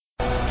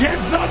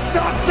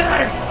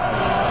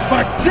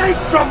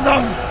from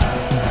them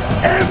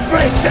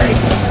everything.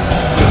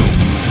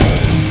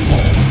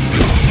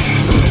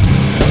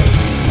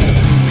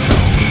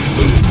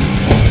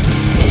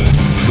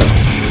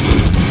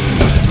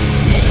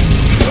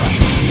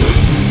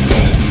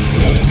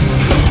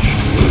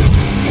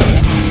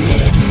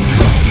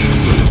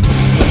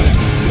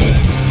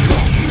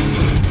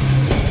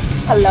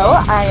 Hello,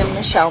 I am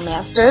Michele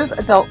Masters,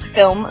 adult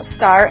film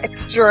star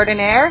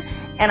extraordinaire,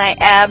 and I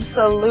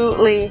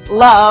absolutely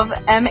love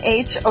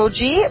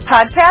MHOG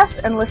podcasts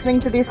and listening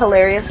to these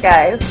hilarious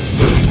guys.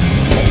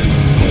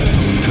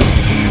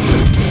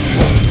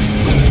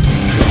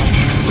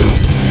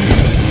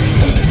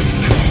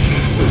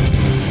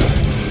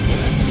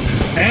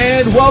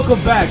 And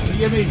welcome back to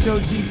the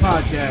MHOG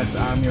podcast.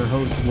 I'm your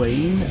host,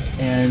 Wayne,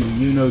 and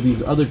you know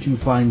these other two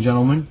fine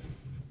gentlemen.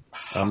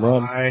 I'm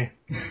Ron. Hi.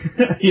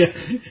 Yeah.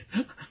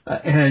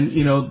 And,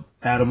 you know,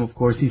 Adam, of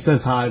course, he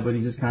says hi, but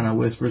he just kind of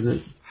whispers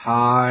it.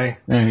 Hi.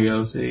 There you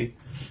go, see.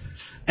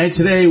 And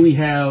today we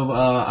have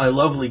a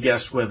lovely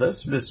guest with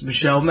us, Miss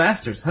Michele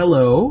Masters.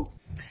 Hello.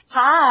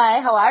 Hi,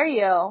 how are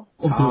you?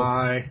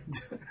 Hi.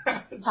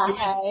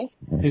 Hi.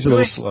 He's a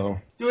little slow.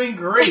 Doing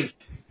great.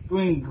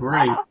 Doing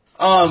great.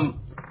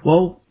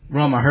 Well,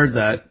 Rom, I heard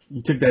that.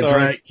 You took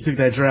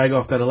that drag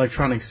off that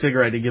electronic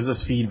cigarette. It gives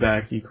us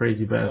feedback, you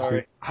crazy bastard.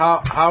 Sorry.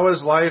 How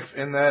is life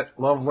in that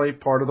lovely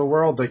part of the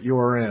world that you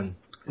are in?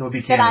 It would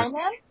be That Canada. I'm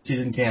in? She's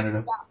in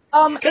Canada.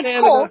 Yeah.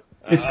 It's cold.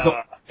 It's cold.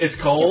 It's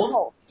cold? It's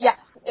cold.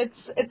 Yes,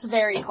 it's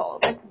very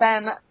cold. It's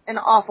been an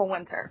awful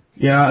winter.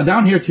 Yeah,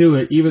 down here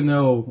too, even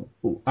though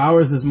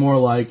ours is more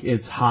like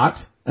it's hot,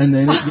 and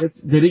then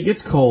it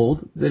gets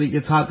cold, then it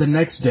gets hot the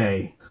next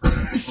day.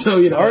 So,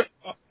 you know.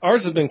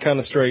 Ours has been kind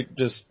of straight,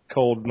 just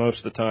cold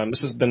most of the time.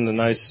 This has been the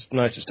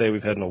nicest day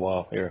we've had in a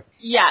while here.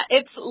 Yeah,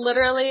 it's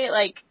literally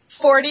like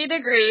 40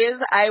 degrees.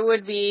 I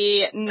would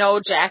be no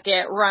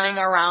jacket running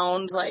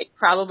around, like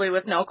probably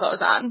with no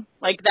clothes on.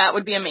 Like that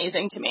would be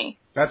amazing to me.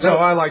 That's how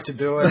I like to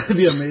do it. That'd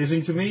be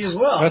amazing to me as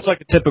well. That's like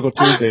a typical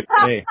Tuesday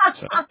for me.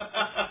 So.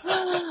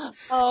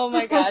 Oh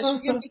my gosh, we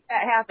can make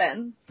that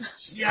happen.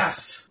 Yes.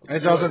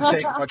 It doesn't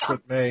take much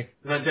with me.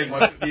 Does that take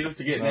much with you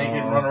to get naked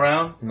and run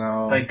around?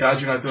 No. Thank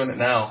God you're not doing it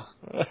now.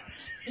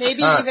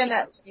 Maybe even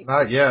at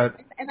not yet.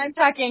 And I'm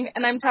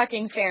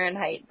talking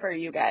Fahrenheit for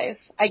you guys.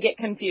 I get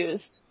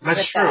confused.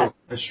 That's true. That.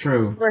 That's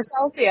true. We're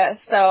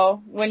Celsius,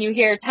 so when you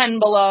hear 10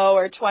 below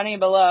or 20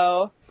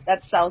 below,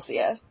 that's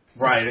Celsius.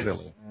 Right. That's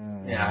silly.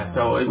 Yeah,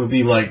 so it would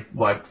be like,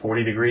 what,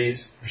 40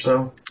 degrees or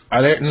so?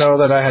 I didn't know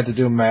that I had to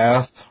do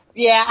math.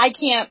 Yeah, I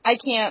can't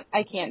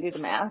do the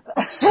math.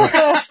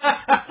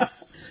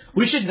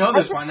 We should know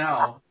this by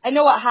now. I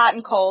know what hot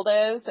and cold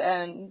is,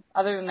 and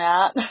other than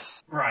that.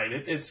 Right,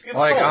 it's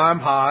like cold. I'm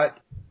hot.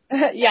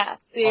 Yeah,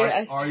 see.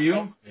 Are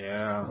you?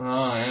 Yeah.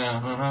 Oh, yeah,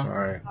 uh-huh.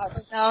 Sorry.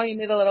 Now you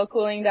need a little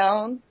cooling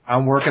down.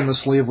 I'm working the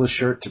sleeveless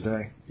shirt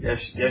today.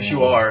 Yes,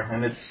 you are,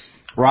 and it's...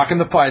 Rocking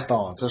the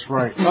pythons, that's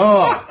right.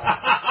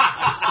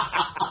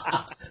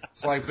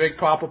 It's like Big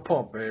Papa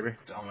Pump, baby.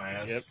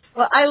 Dumbass. Yep.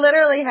 Well, I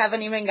literally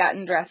haven't even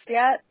gotten dressed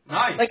yet.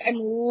 Nice. Like, I'm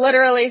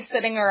literally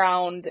sitting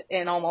around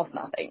in almost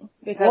nothing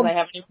because I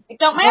haven't even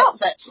picked out my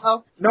outfit.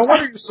 So. No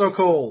wonder you're so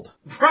cold.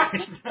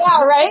 Right.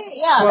 Yeah, right?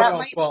 Yeah, that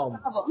might be bum. the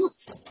problem.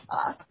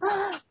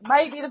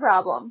 Might be the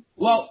problem.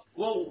 Well,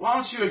 why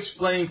don't you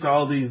explain to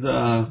all these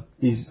our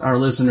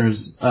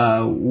listeners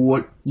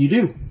what you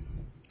do?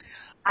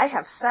 I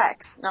have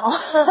sex. No.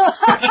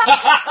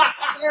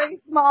 Very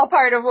small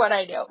part of what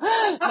I do.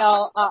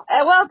 No.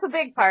 Well, it's a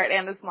big part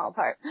and a small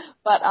part.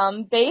 But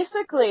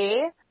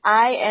basically,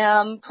 I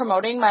am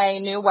promoting my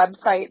new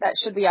website that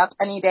should be up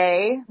any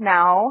day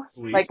now.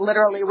 Sweet. Like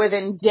literally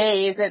within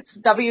days. It's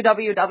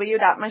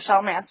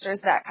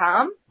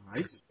www.michelemasters.com.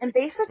 Nice. And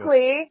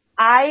basically,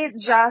 I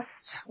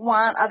just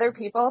want other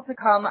people to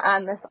come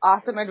on this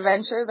awesome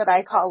adventure that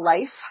I call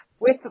life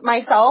with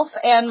myself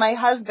and my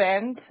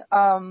husband.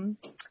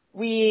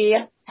 We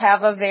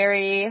have a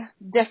very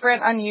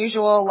different,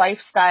 unusual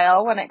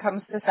lifestyle when it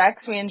comes to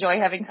sex. We enjoy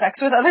having sex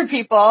with other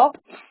people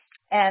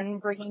and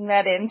bringing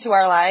that into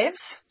our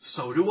lives.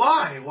 So do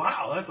I.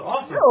 Wow, that's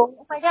awesome.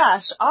 Oh my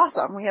gosh,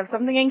 awesome. We have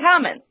something in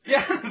common.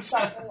 Yes.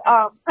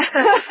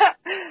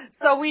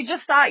 So we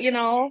just thought,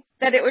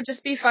 that it would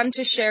just be fun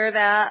to share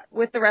that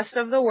with the rest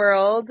of the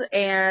world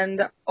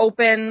and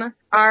open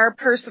our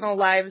personal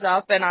lives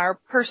up and our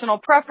personal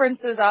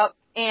preferences up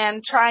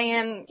and try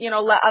and,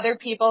 let other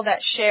people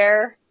that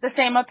share the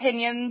same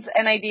opinions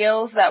and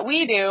ideals that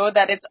we do,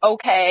 that it's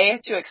okay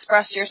to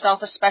express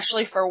yourself,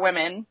 especially for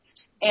women.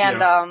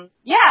 And, and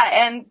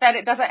that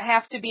it doesn't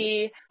have to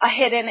be a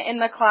hidden in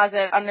the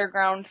closet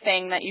underground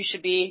thing that you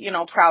should be,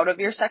 proud of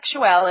your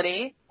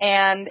sexuality.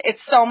 And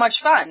it's so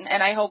much fun.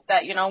 And I hope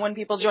that, when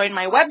people join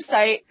my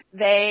website,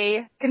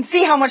 they can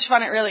see how much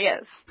fun it really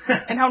is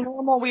and how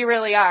normal we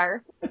really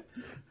are.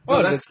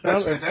 Well, it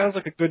sounds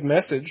like a good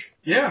message.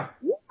 Yeah.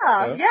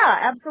 Yeah,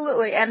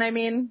 absolutely. And I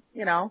mean,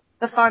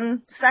 the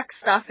fun sex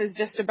stuff is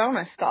just a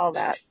bonus to all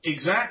that.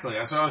 Exactly.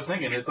 That's what I was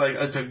thinking. It's like,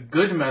 it's a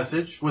good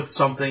message with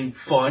something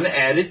fun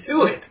added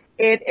to it.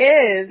 It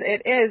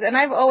is. And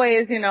I've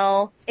always,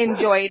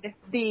 enjoyed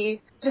the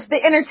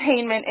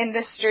entertainment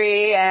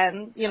industry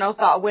and,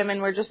 thought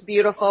women were just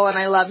beautiful, and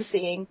I love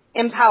seeing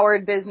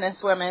empowered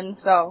business women.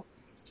 So,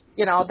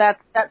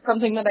 that's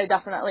something that I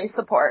definitely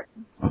support.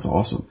 That's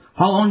awesome.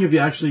 How long have you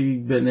actually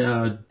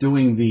been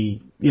doing the,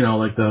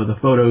 the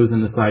photos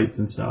and the sites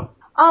and stuff?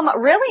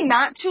 Really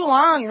not too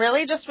long,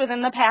 really just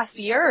within the past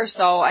year or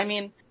so. I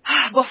mean,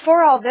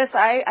 before all this,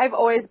 I've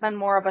always been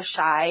more of a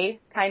shy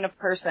kind of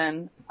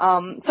person.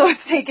 So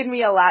it's taken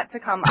me a lot to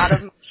come out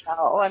of my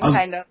shell and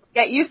kind of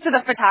get used to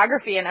the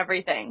photography and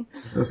everything.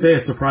 I say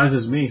it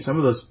surprises me. Some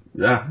of those,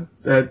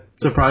 that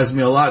surprised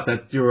me a lot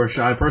that you were a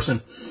shy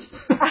person.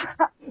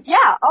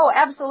 Yeah, oh,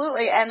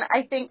 absolutely. And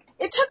I think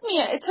it took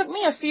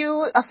me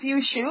a few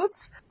shoots,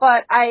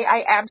 but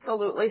I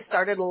absolutely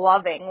started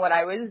loving what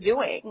I was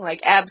doing,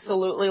 like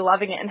absolutely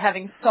loving it and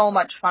having so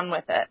much fun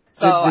with it.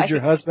 So did your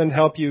husband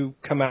help you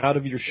come out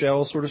of your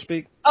shell, so to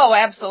speak? Oh,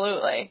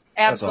 absolutely.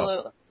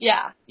 Absolutely.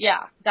 Awesome.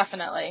 Yeah,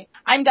 definitely.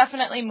 I'm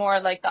definitely more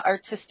like the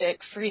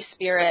artistic free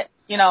spirit.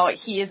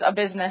 He's a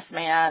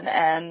businessman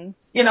and,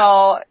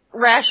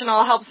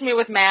 rational helps me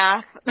with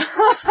math.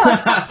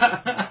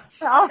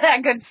 All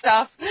that good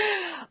stuff.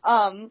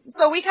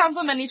 So we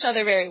complement each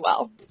other very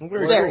well.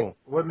 Very cool.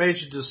 What made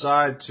you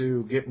decide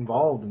to get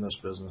involved in this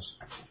business?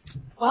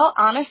 Well,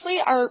 honestly,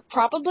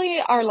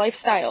 our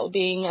lifestyle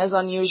being as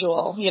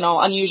unusual,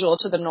 unusual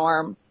to the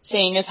norm,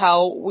 seeing as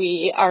how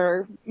we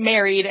are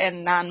married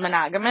and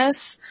non-monogamous.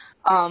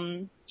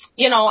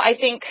 I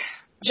think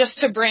just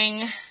to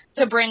bring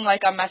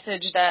like a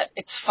message that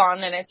it's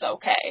fun and it's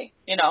okay.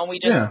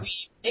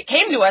 It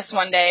came to us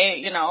one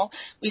day,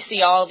 we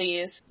see all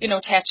these,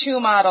 tattoo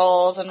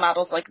models and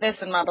models like this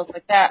and models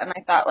like that. And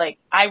I thought, like,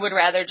 I would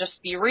rather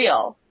just be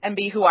real and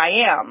be who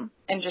I am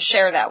and just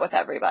share that with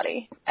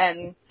everybody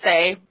and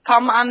say,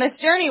 come on this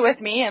journey with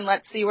me and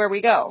let's see where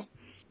we go.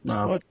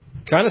 Well, it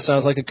kind of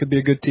sounds like it could be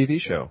a good TV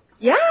show.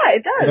 Yeah,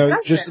 it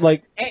does. Just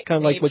like kind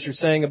of like what you're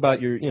saying about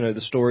your,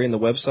 the story and the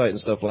website and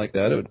stuff like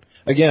that.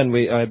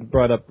 I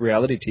brought up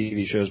reality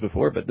TV shows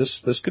before, but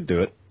this could do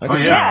it. I'd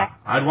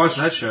watch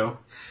that show.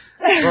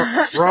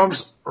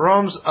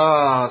 Rome's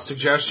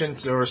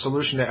suggestions or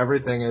solution to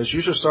everything is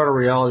you should start a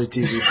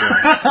reality TV show.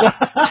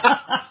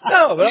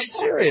 No, but I'm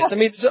serious. I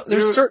mean,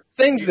 there's certain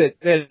things that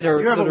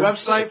are... You have a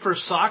website for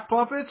sock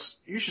puppets?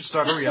 You should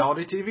start a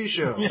reality TV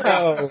show.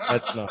 No,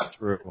 that's not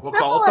true. We'll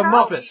call it The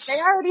Muppets. They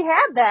already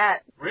had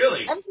that.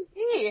 Really?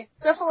 MTV,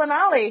 Syphil and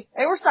Ollie.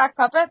 They were sock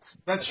puppets.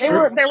 That's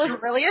true. There was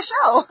really a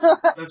show.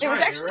 That's it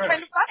was actually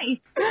kind of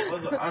funny.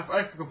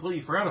 I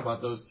completely forgot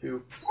about those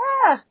two.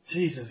 Yeah.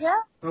 Jesus. Yeah.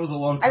 That was a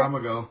long time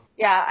ago.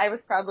 Yeah, I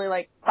was probably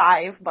like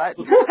 5, but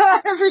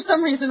I for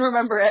some reason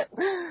remember it.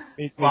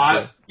 Me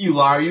 5? You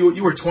liar.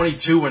 You were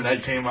 22 when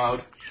that came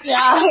out.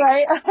 Yeah,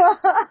 right?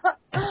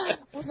 I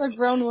was a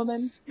grown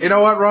woman. You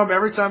know what, Rum?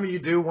 Every time you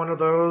do one of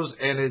those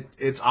and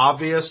it's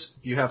obvious,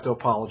 you have to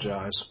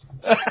apologize.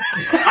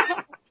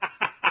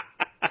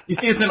 You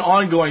see, it's an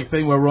ongoing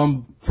thing where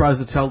Rum tries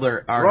to tell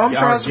Rum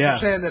tries to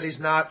pretend that he's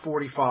not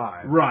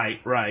 45. Right.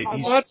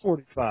 I'm not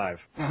 45.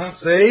 Uh-huh.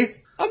 See?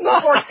 I'm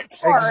not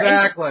 44.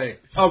 Exactly.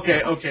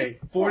 Okay.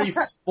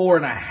 44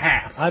 and a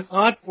half. I'm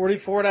not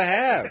 44 and a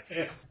half.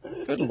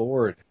 Good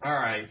Lord. All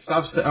right,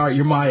 stop. All right,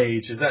 you're my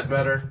age. Is that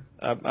better?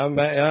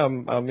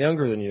 I'm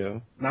younger than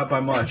you. Not by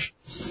much.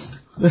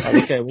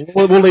 Okay,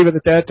 we'll leave it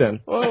at that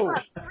then. Whoa.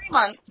 3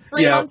 months.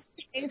 3 months,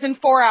 2 days, and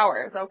 4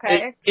 hours,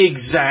 okay?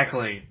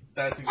 Exactly.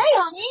 Hey,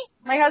 honey.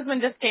 My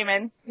husband just came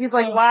in. He's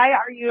like, why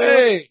are you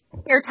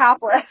here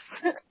topless?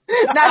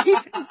 Not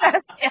even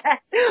that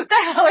yet. What the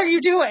hell are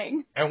you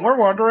doing? And we're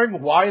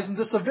wondering, why isn't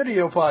this a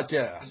video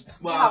podcast?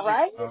 Well, yeah,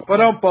 right?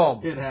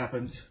 Ba-dum-bum. It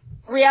happens.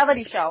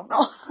 Reality show.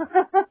 No.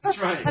 That's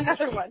right.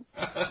 Another one.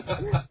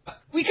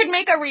 We could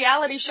make a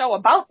reality show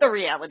about the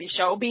reality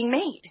show being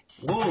made.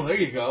 Whoa, there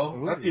you go.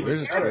 Ooh, that's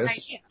even better.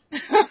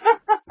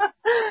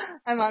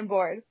 I'm on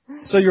board.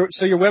 So your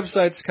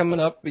website's coming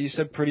up, you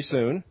said pretty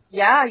soon.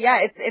 Yeah,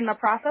 it's in the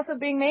process of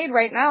being made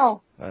right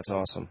now. That's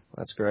awesome.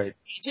 That's great.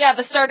 Yeah,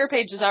 the starter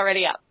page is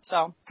already up,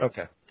 so.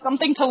 Okay.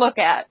 Something to look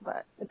at,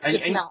 but it's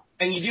just not.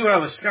 And you do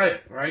have a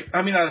Skype, right?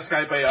 I mean, not a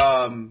Skype,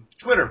 a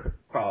Twitter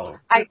follow.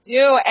 I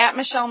do, at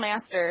Michele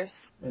Masters.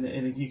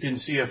 And you can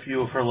see a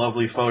few of her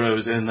lovely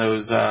photos in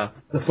those,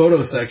 the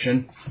photo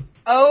section.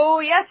 Oh,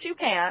 yes, you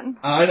can.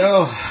 I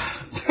know.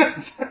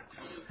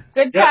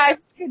 Good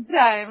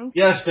times.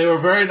 Yes, they were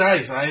very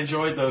nice. I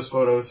enjoyed those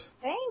photos.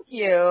 Thank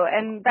you.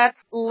 And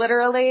that's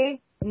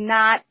literally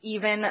not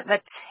even the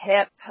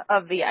tip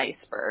of the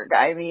iceberg.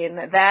 I mean,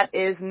 that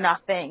is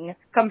nothing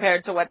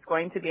compared to what's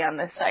going to be on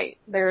this site.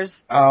 There's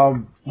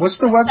what's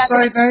the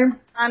website name?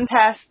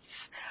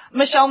 Contests.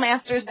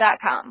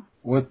 MichelleMasters.com.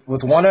 With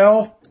one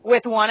L?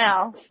 With one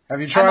L. Have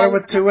you tried it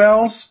with 2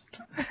 L's?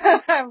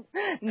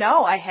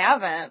 No, I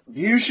haven't.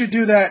 You should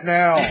do that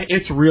now.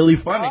 It's really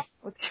funny.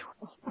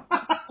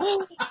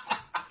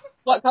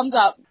 What comes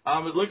up?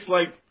 It looks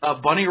like a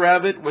bunny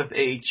rabbit with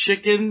a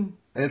chicken.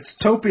 It's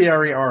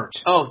topiary art.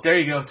 Oh, there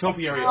you go,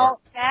 topiary art.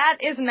 That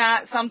is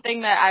not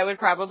something that I would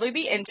probably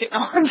be into. No,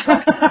 I'm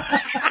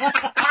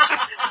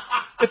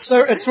It's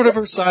sort of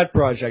her side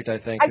project, I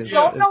think. I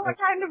don't know what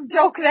kind of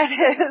joke that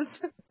is,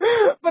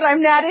 but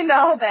I'm not into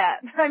all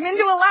that. I'm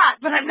into a lot,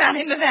 but I'm not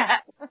into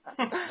that.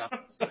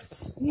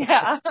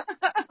 Yeah.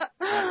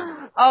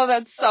 Oh,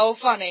 that's so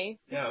funny.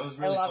 Yeah, it was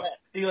really I love funny. it.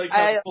 He like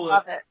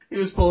love it. He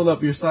was pulling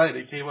up your site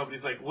and he came up and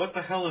he's like, "What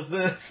the hell is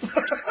this?"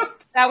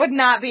 That would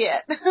not be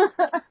it.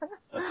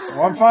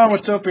 Well, I'm fine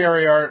with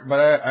topiary art, but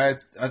I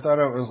thought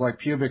it was like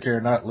pubic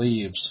hair, not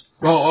leaves.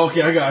 Oh,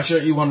 okay, I gotcha.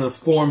 You wanted to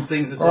form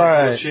things into like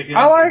little chickens.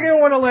 I like it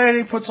when a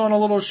lady puts on a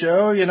little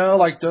show,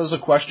 like does a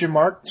question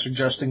mark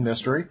suggesting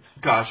mystery.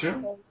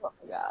 Gotcha. Oh my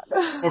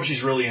God. Or if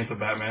she's really into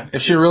Batman.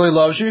 If she really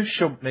loves you,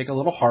 she'll make a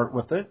little heart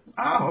with it.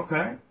 Oh,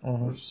 okay.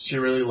 Mm-hmm. If she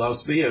really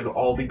loves me, it'll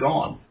all be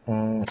gone.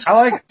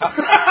 I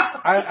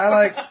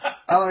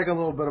like a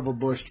little bit of a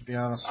bush, to be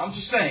honest. I'm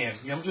just saying.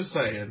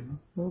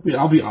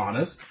 I'll be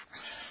honest.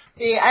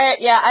 See,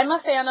 I'm a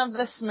fan of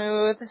the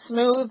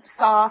smooth,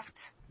 soft.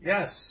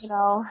 Yes.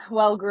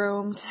 Well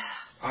groomed.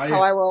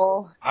 How I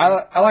roll.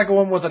 I like a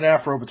woman with an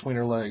afro between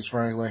her legs,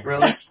 frankly.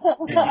 Really?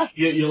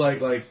 you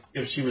like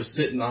if she was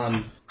sitting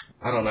on,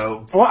 I don't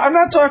know. Well, I'm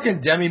not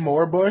talking Demi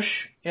Moore bush.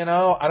 I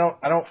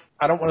don't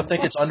want to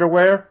think it's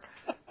underwear,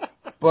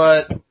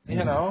 but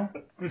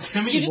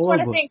You just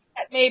want to think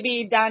that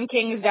maybe Don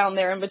King's down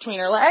there in between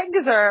her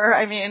legs, or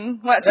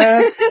what?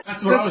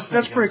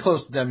 That's pretty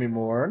close to Demi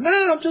Moore. No,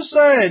 I'm just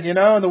saying. In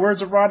the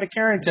words of Rodney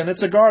Carrington,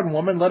 it's a garden,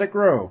 woman. Let it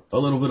grow. A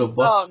little bit of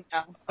butt. Oh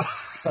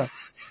no.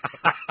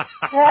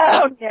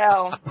 Oh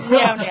no.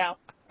 No.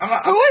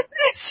 Who is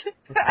this?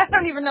 I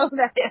don't even know who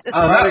that is.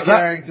 Rodney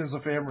Carrington's a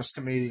famous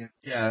comedian.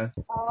 Yeah.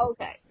 Oh,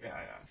 okay. Yeah.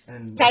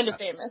 And kind of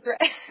famous,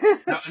 right?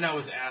 and that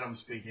was Adam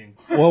speaking.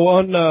 Well,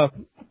 on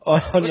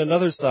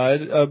another side,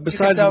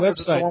 besides the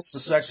website, the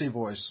sexy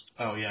voice.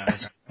 Oh yeah.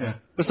 Yeah.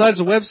 Besides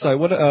the website,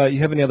 what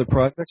you have any other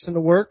projects in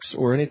the works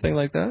or anything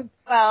like that?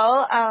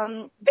 Well,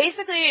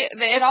 basically,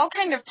 it all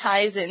kind of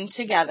ties in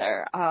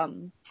together.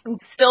 I'm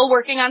still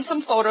working on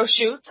some photo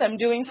shoots. I'm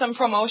doing some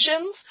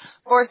promotions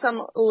for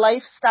some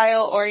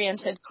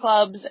lifestyle-oriented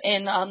clubs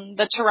in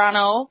the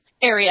Toronto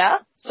area.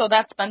 So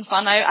that's been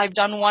fun. I've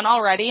done one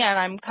already, and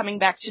I'm coming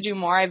back to do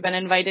more. I've been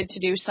invited to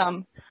do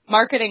some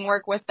marketing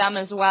work with them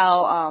as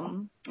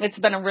well. It's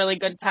been a really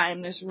good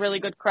time. There's really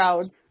good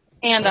crowds.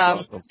 And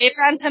awesome.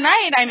 Later on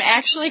tonight, I'm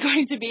actually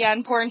going to be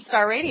on Porn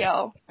Star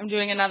Radio. I'm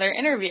doing another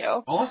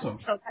interview. Awesome.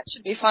 So that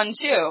should be fun,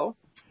 too.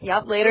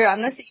 Yep, later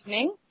on this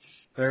evening.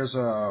 There's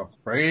a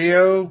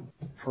radio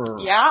for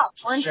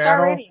Porn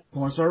Star Radio.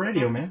 Porn Star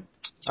Radio, man.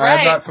 Right.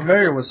 I'm not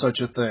familiar with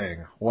such a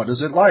thing. What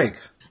is it like?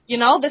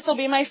 This will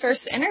be my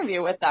first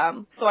interview with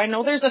them. So I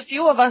know there's a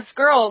few of us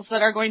girls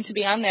that are going to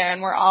be on there,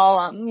 and we're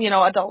all,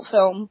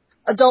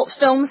 adult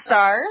film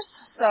stars.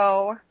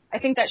 So I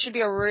think that should be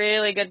a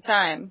really good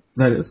time.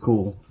 That is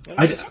cool.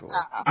 I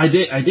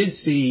did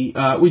see,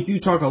 we do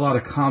talk a lot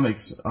of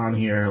comics on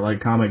here,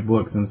 like comic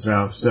books and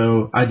stuff.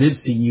 So I did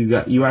see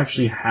you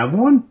actually have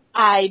one?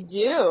 I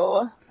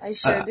do. I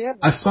sure do.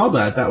 I saw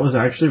that. That was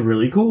actually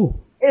really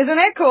cool. Isn't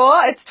it cool?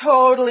 It's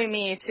totally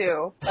me,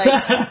 too. Like,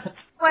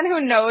 anyone who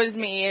knows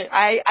me,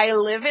 I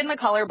live in the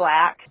color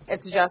black.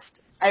 It's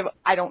just,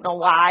 I don't know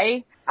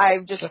why.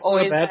 I've just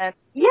always been,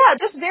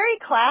 just very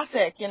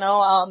classic, and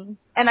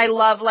I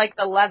love like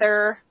the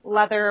leather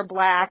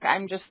black.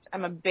 I'm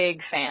a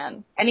big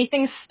fan.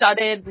 Anything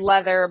studded,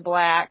 leather,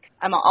 black,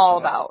 I'm all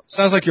about.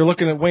 Sounds like you're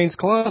looking at Wayne's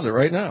closet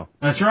right now.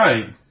 That's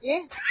right.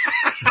 Yeah.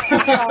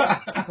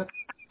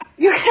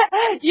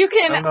 You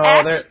can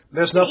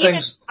there's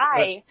nothing.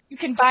 You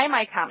can buy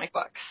my comic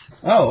books.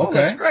 Oh,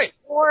 okay. That's great.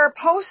 Or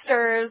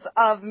posters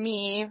of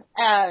me,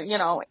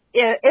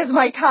 is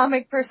my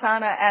comic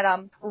persona at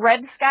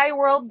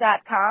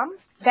redskyworld.com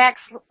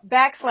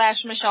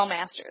 / Michele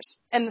Masters.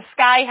 And the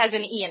sky has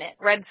an E in it.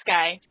 Red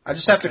Sky. I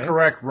just have to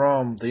correct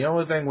Rome. The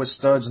only thing with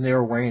studs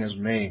near Wayne is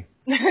me.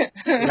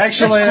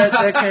 Actually,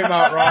 that came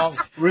out wrong.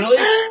 Really?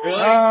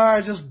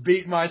 I just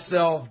beat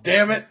myself.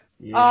 Damn it.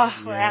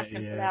 Yeah, we're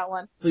asking for that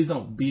one. Please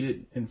don't beat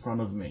it in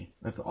front of me.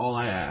 That's all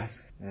I ask.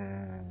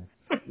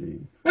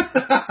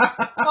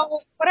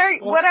 What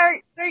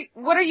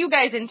are you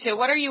guys into?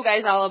 What are you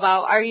guys all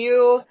about? Are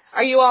you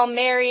all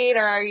married,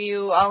 or are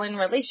you all in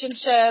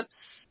relationships?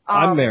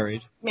 I'm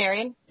married.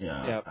 Married?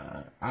 Yeah.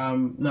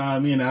 No,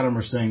 me and Adam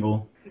are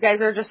single. You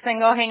guys are just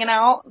single, hanging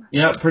out?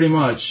 Yeah, pretty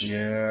much.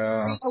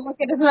 Yeah.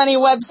 Look at as many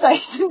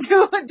websites and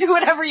do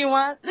whatever you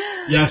want.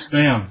 Yes,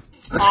 ma'am.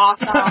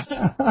 Awesome.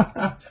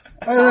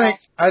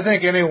 I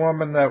think any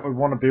woman that would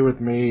want to be with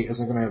me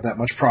isn't going to have that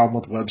much problem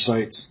with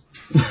websites.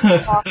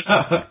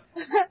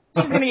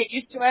 She's going to get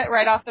used to it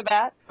right off the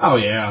bat. Oh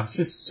yeah,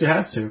 she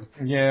has to.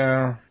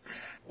 Yeah.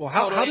 Well,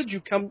 how did you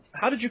come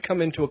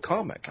into a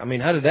comic? I mean,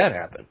 how did that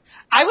happen?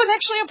 I was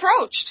actually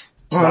approached.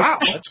 Oh, wow,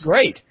 that's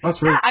great. That's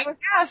great. Yeah, I was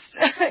asked,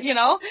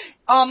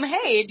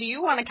 hey, do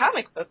you want a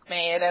comic book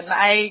made? And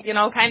I,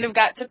 kind of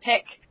got to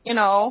pick,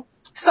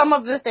 some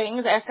of the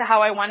things as to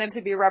how I wanted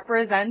to be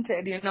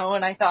represented,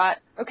 and I thought,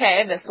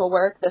 okay, this will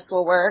work.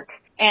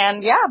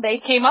 And yeah, they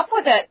came up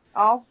with it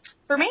all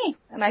for me,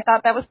 and I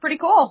thought that was pretty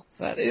cool.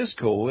 That is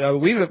cool.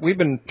 We've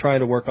been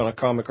trying to work on a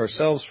comic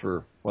ourselves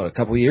for, a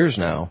couple of years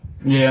now.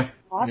 Yeah.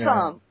 Awesome.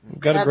 Yeah. We've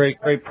got a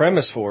great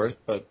premise for it,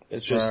 but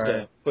it's just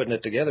putting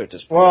it together at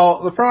this point.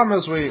 Well, the problem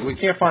is we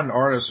can't find an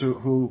artist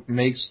who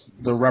makes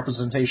the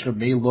representation of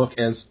me look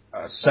as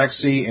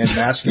sexy and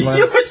masculine.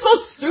 You were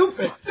so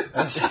stupid.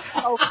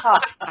 So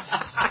tough.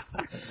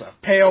 It's a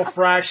pale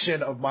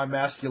fraction of my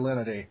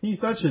masculinity.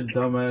 He's such a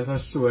dumbass, I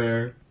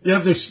swear. You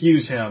have to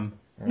excuse him.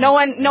 No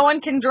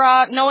one can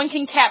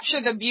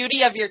capture the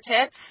beauty of your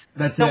tits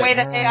the way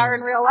that they are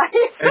in real life.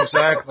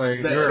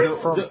 Exactly.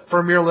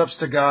 From your lips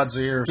to God's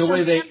ears. The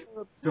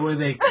way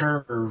they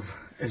curve,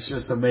 it's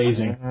just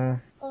amazing.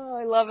 Mm-hmm. Oh,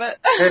 I love it.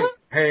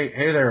 Hey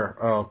there,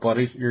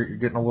 buddy. You're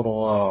getting a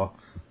little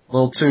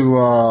too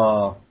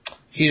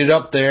heated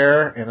up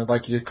there, and I'd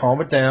like you to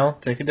calm it down,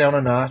 take it down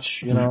a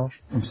notch.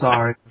 I'm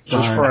sorry.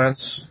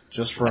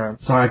 Just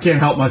friends. Sorry, I can't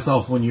help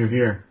myself when you're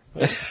here.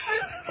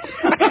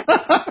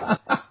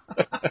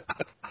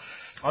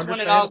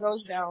 When it all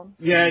goes down.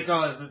 Yeah, it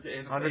does.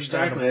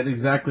 It's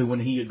exactly when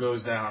he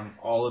goes down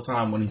all the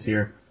time when he's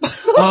here. Too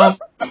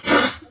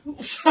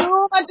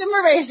much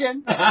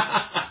information.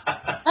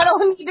 I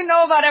don't need to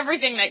know about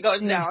everything that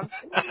goes down.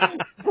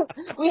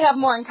 We have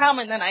more in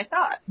common than I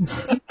thought.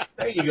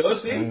 There you go,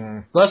 see?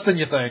 Less than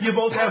you think. You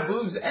both have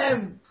boobs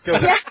and...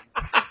 Yeah.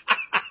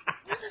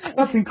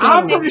 That's incredible.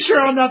 I'm pretty sure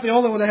I'm not the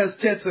only one that has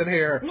tits in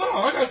here. No,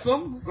 I got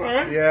some. All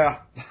right. Yeah.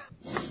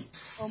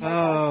 Oh, my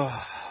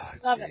God.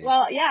 Love it.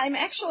 Well, yeah, I'm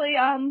actually,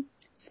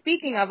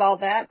 speaking of all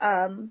that,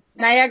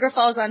 Niagara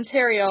Falls,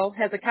 Ontario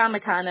has a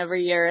Comic-Con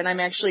every year, and I'm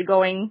actually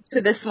going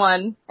to this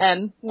one,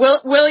 and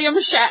William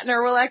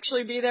Shatner will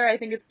actually be there. I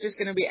think it's just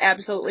going to be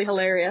absolutely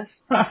hilarious.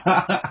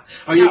 Are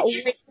Can't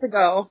wait to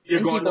go.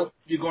 You're going to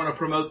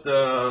promote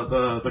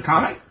the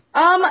comic?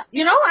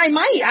 I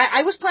might.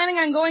 I was planning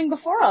on going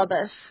before all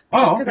this.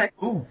 Oh, okay.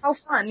 Cool. How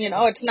fun,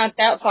 it's not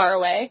that far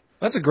away.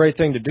 That's a great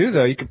thing to do,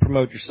 though. You could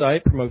promote your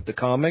site, promote the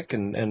comic,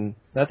 and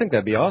I think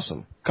that'd be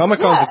awesome.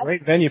 Comic-Con's a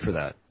great venue for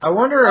that. I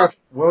wonder if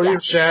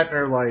William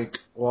Shatner,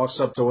 walks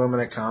up to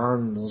women at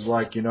con and is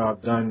like,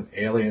 I've done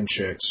alien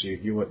chicks.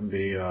 You wouldn't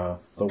be the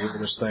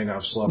weirdest thing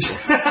I've slept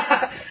with.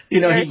 He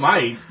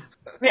might.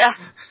 Yeah.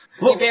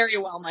 He very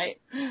well might.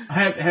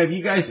 Have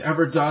you guys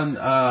ever done,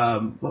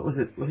 what was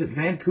it? Was it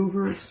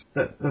Vancouver?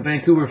 The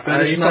Vancouver Fetish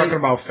Are you night? talking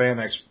about Fan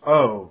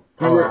Expo?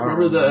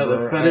 Remember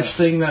the fetish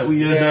thing that we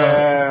did?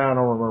 Yeah, I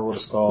don't remember what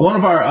it's called. One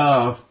of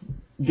our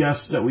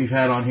guests that we've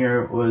had on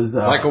here was...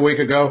 like a week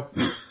ago?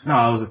 No, it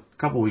was a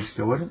couple weeks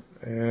ago, wasn't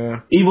it? Yeah.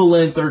 Evil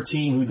Lynn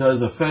 13, who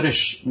does a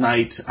fetish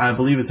night, I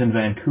believe it's in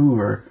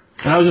Vancouver.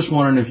 And I was just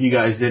wondering if you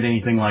guys did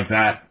anything like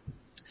that.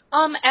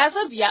 As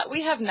of yet,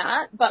 we have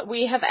not, but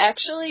we have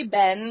actually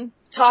been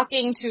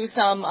talking to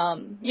some,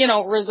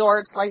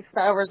 resorts,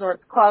 lifestyle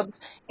resorts, clubs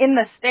in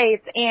the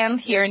States and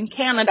here in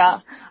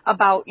Canada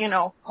about,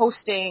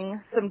 hosting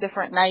some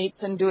different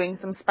nights and doing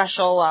some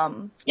special,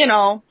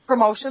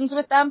 promotions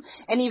with them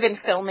and even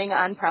filming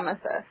on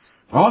premises.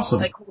 Awesome.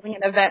 Like holding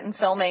an event and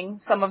filming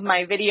some of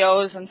my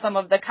videos and some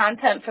of the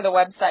content for the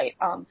website.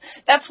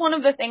 That's one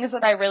of the things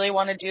that I really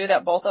want to do,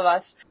 that both of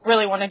us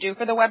really want to do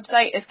for the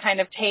website, is kind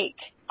of take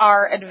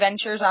our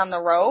adventures on the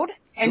road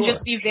and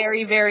just be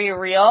very, very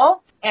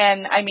real.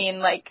 And I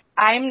mean,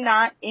 I'm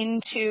not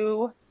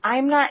into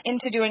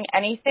doing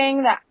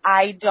anything that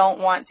I don't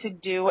want to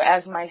do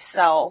as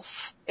myself,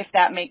 if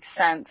that makes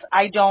sense.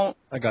 I got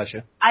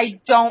you.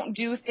 I don't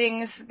do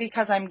things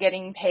because I'm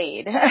getting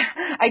paid.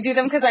 I do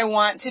them because I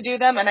want to do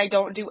them, and I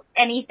don't do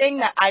anything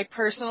that I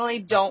personally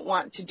don't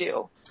want to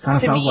do. Kind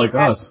of sounds like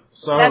us.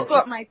 So that's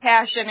what my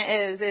passion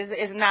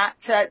is not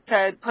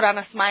to put on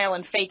a smile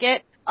and fake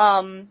it.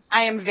 I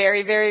am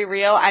very, very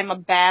real. I'm a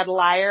bad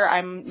liar.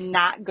 I'm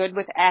not good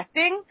with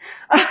acting.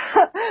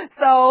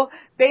 So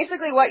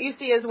basically what you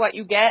see is what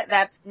you get.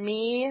 That's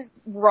me,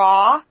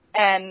 raw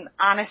and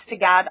honest to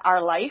God, our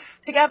life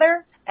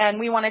together. And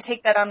we want to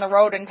take that on the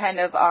road and kind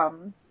of,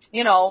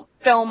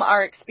 film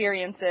our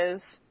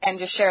experiences and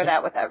just share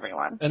that with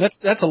everyone. And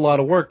that's a lot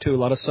of work, too. A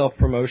lot of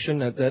self-promotion.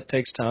 That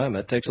takes time.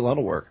 That takes a lot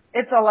of work.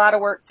 It's a lot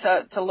of work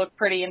to look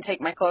pretty and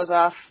take my clothes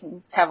off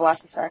and have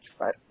lots of sex,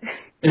 but...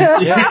 Yeah.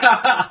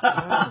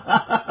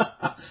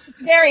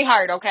 It's very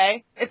hard,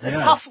 okay? It's a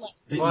tough life.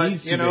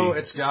 But,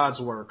 it's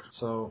God's work,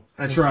 so...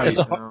 That's right.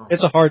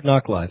 It's a hard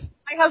knock life.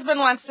 My husband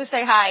wants to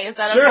say hi. Is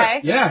that sure.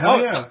 okay? Yeah,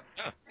 hell yeah.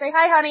 Say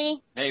hi,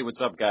 honey. Hey,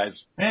 what's up,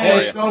 guys? Hey,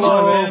 what's going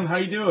on, man? How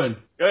you doing?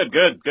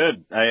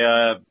 Good.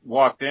 I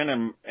walked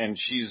in and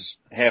she's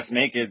half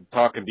naked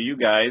talking to you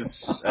guys.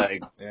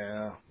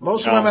 Yeah.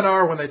 Most women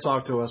are when they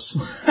talk to us. He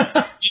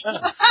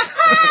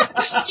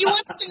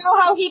wants to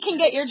know how he can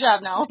get your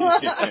job now.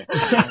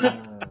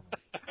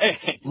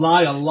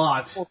 Lie a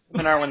lot. Most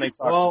women are when they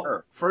talk to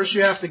her. First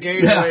you have to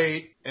gain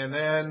weight, and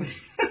then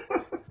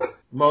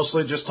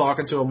mostly just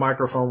talking to a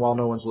microphone while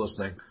no one's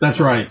listening. That's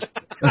right.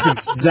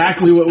 That's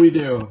exactly what we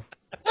do.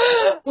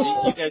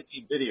 You guys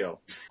need video.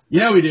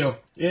 Yeah, we do.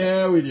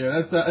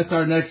 That's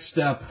our next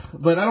step.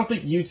 But I don't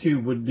think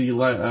YouTube would be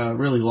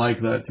really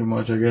like that too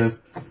much, I guess.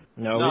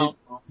 No.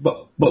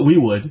 But we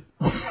would.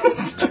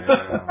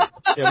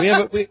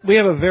 Yeah, we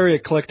have a very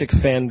eclectic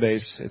fan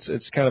base.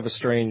 It's kind of a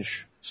strange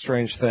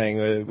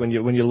thing when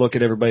you look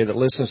at everybody that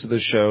listens to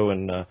this show,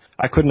 and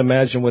I couldn't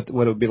imagine what it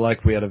would be like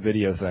if we had a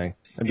video thing.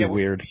 That'd be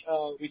weird.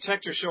 We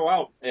checked your show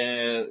out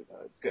the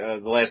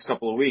last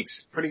couple of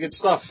weeks. Pretty good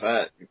stuff.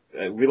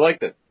 We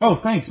liked it. Oh,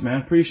 thanks,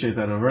 man. Appreciate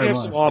that very much. We have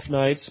some off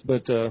nights,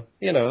 but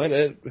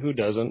who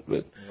doesn't?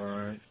 But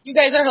Right. You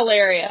guys are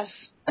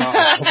hilarious.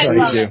 I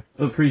love it.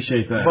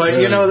 Appreciate that. But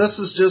this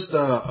is just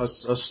a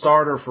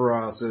starter for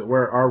us.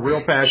 Where our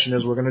real passion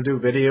is, we're going to do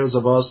videos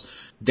of us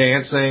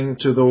dancing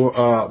to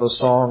the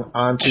song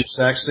 "I'm Too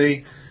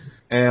Sexy,"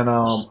 and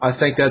I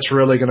think that's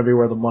really going to be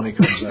where the money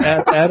comes in.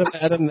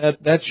 Adam,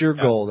 that's your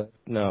goal.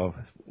 No.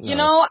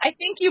 I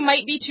think you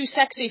might be too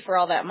sexy for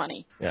all that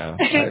money. Yeah.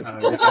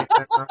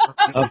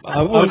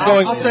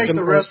 I'll take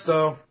the risk,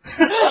 though.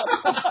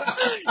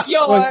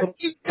 You're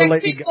too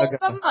sexy for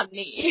the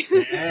money.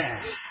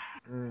 Yeah.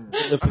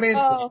 I mean,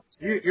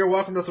 you're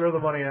welcome to throw the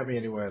money at me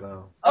anyway,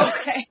 though.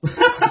 Okay.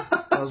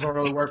 Doesn't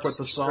really work with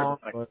the song,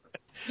 but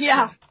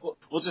yeah.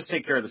 We'll just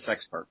take care of the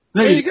sex part.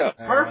 There you go.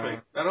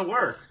 Perfect. That'll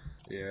work.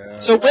 Yeah.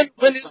 So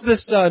when is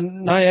this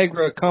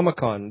Niagara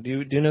Comic-Con?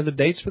 Do you know the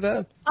dates for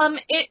that?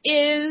 It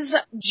is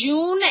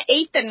June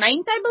 8th and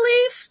 9th, I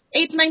believe.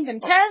 8th, 9th,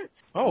 and 10th.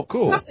 Oh,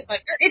 cool.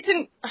 It's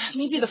in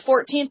maybe the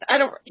 14th.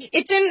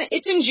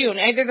 It's in June,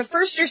 either the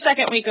first or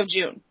second week of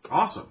June.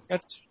 Awesome.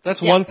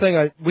 That's one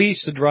thing we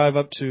used to drive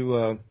up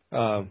to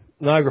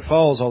Niagara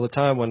Falls all the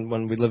time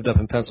when we lived up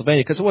in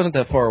Pennsylvania because it wasn't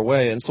that far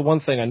away, and so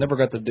one thing I never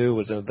got to do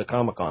was the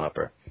Comic-Con up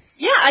there.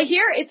 Yeah, I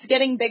hear it's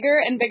getting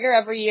bigger and bigger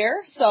every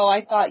year, so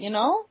I thought,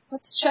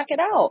 let's check it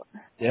out.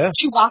 Yeah.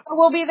 Chewbacca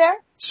will be there.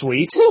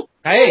 Sweet.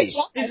 Hey.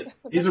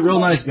 He's a real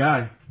nice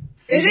guy.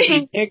 Is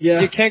he?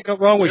 You can't go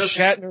wrong with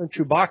Shatner and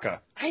Chewbacca.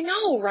 I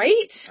know,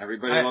 right?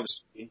 Everybody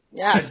loves me.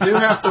 Yes. I do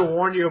have to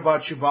warn you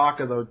about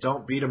Chewbacca, though.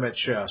 Don't beat him at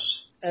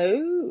chess.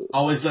 Oh.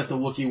 Always let the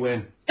Wookiee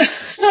win.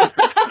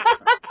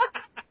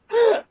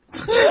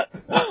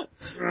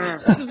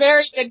 It's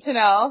very good to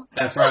know.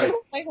 That's right.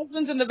 My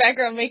husband's in the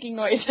background making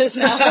noises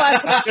now.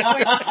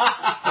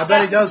 I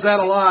bet he does that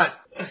a lot.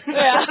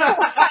 Yeah.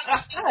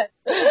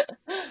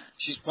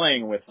 She's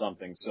playing with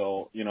something,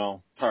 so,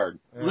 it's hard.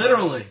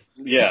 Literally.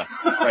 Yeah,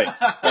 right.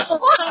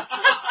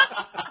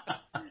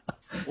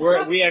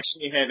 We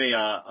actually have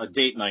a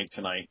date night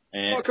tonight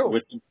and cool.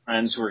 with some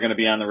friends who are going to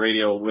be on the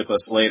radio with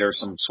us later,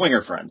 some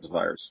swinger friends of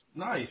ours.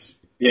 Nice.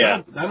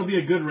 Yeah. That'll be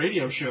a good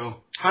radio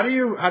show. How do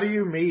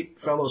you meet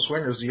fellow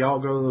swingers? Do y'all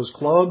go to those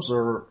clubs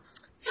or?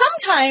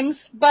 Sometimes,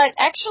 but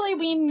actually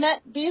we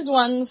met these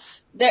ones.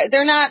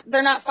 They're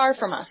not far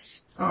from us.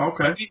 Oh,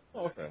 okay.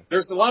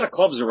 There's a lot of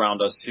clubs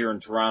around us here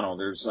in Toronto.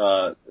 There's,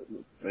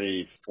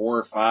 say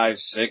 4, 5,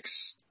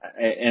 6.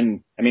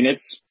 And I mean,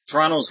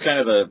 Toronto's kind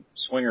of the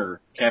swinger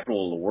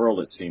capital of the world,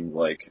 it seems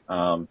like.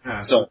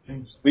 So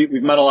we've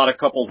met a lot of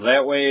couples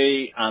that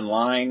way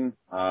online.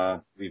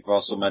 We've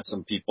also met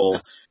some people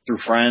through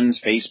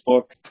friends,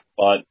 Facebook,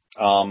 but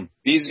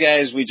these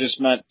guys we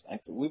met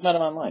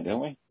them online,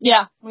 didn't we?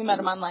 Yeah, we met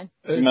them online.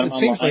 It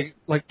seems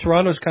like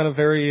Toronto's kind of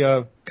very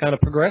kind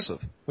of progressive,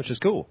 which is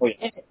cool. Oh,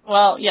 yeah.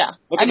 Well, yeah.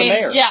 Look at the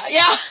mayor. Yeah.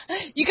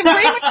 You can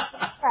pretty much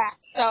crack,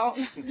 so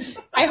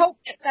I hope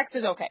that sex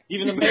is okay.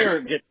 Even the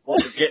mayor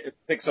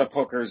picks up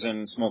hookers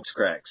and smokes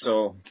crack.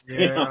 So But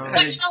you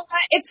know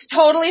what? It's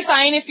totally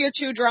fine if you're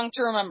too drunk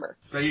to remember.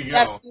 There you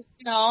go.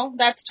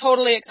 That's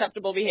totally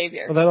acceptable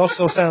behavior. Well, that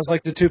also sounds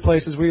like the two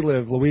places we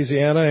live,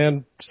 Louisiana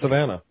and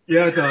Savannah.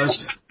 Yeah, it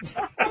does.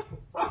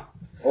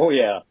 Oh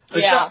yeah.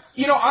 Yeah.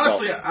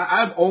 Honestly,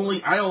 I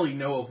only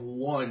know of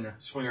one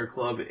swinger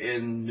club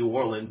in New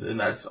Orleans, and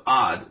that's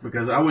odd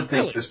because I would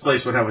think this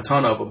place would have a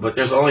ton of them, but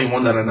there's only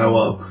one that I know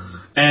of.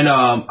 And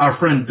our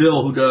friend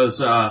Bill, who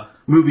does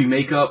movie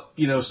makeup,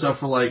 stuff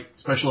for like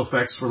special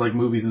effects for like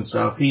movies and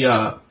stuff, he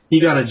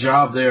got a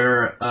job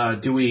there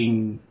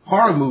doing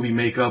horror movie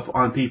makeup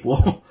on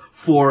people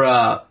for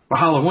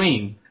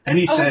Halloween, and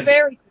he said.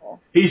 Very cool.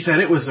 He said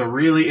it was a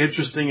really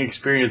interesting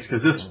experience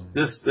because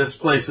this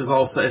place is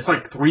it's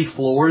like 3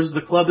 floors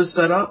the club is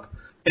set up,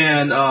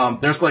 and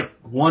there's like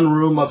one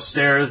room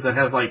upstairs that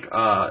has like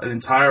an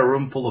entire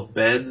room full of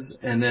beds,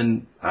 and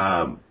then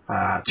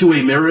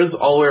 2-way mirrors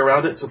all the way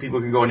around it so people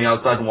can go on the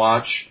outside and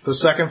watch. The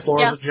second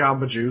floor is a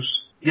Jamba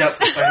Juice. Yep,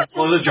 the second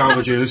floor is a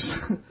Jamba Juice.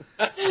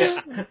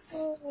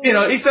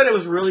 He said it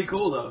was really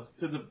cool though. He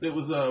said it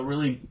was a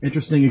really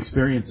interesting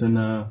experience, and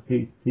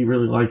he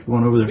really liked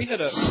going over there.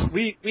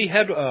 We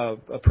had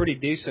a pretty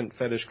decent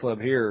fetish club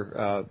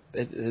here.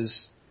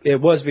 It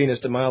was Venus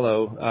de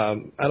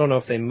Milo. I don't know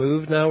if they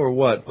moved now or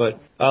what,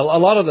 but a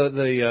lot of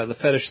the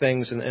fetish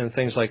things and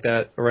things like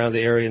that around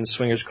the area and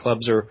swingers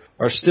clubs are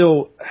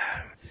still.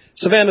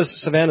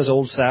 Savannah's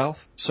Old South,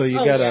 so you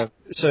gotta.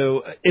 Yeah.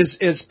 So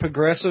as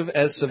progressive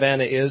as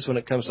Savannah is when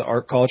it comes to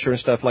art culture and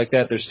stuff like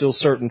that, there's still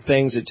certain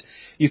things that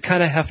you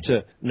kind of have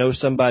to know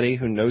somebody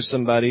who knows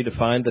somebody to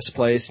find this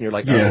place, and you're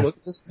like, oh, look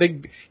at this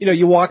big.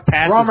 You walk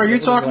past. Rom, this are you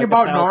building, talking like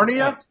about 1,000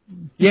 Narnia? times.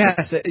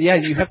 Yes, yeah.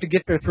 You have to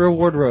get there through a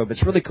wardrobe.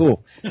 It's really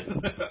cool.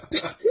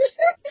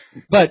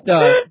 But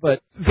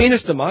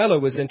Venus de Milo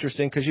was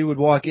interesting because you would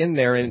walk in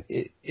there and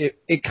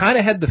it kind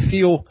of had the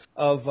feel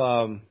of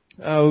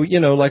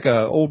like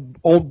a old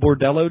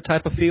bordello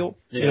type of feel.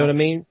 Yeah. You know what I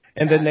mean?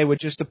 And then they would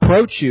just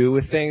approach you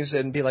with things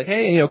and be like,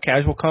 hey,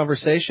 casual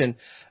conversation.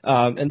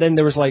 And then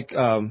there was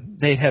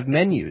they'd have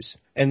menus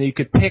and you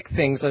could pick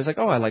things. I was like,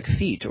 oh, I like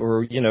feet,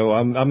 or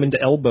I'm into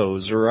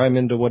elbows, or I'm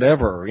into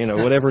whatever,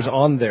 whatever's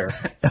on there.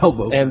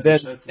 Elbow. And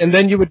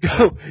then you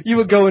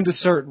would go into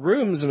certain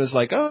rooms and it was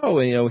like, oh,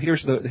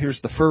 here's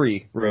the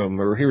furry room,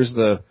 or here's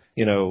the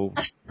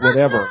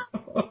whatever.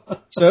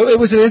 So it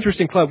was an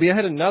interesting club. We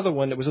had another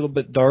one that was a little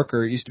bit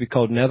darker. It used to be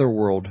called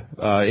Netherworld.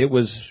 It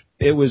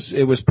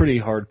was pretty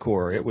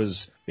hardcore. It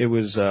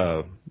was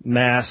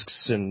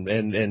masks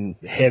and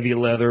heavy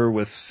leather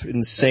with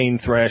insane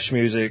thrash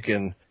music,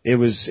 and it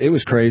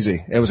was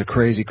crazy. It was a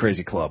crazy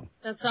club.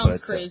 That sounds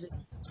crazy.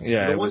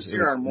 Yeah, the ones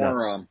here are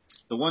more.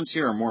 The ones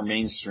here are more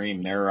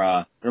mainstream.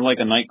 They're like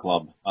a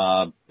nightclub.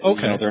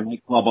 Okay. They're a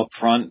nightclub up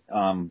front,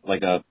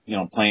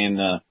 playing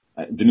the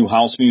new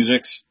house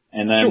musics.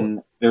 And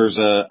then there's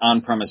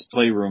on-premise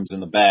playrooms in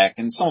the back,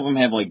 and some of them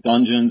have like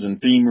dungeons and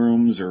theme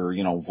rooms, or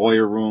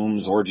voyeur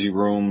rooms, orgy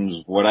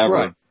rooms, whatever.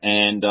 Right.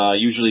 And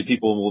usually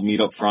people will meet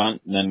up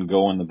front and then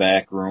go in the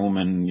back room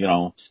and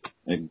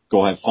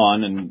go have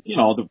fun. And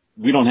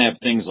we don't have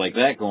things like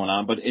that going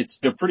on, but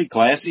they're pretty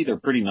classy, they're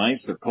pretty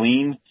nice, they're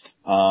clean.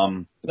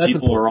 The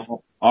people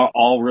are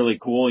all really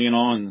cool,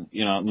 and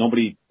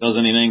nobody does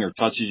anything or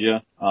touches you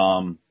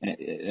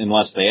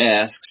unless they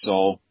ask.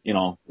 So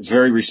it's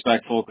very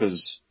respectful,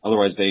 because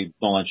otherwise they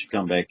don't let you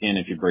come back in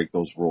if you break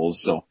those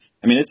rules. So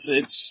I mean,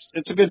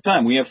 it's a good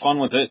time. We have fun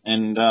with it,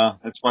 and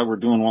that's why we're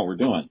doing what we're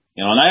doing.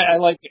 And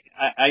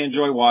I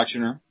enjoy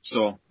watching her.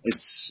 So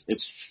it's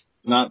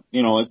not,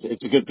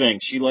 it's a good thing.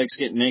 She likes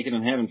getting naked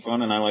and having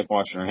fun, and I like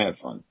watching her have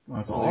fun.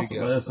 That's awesome.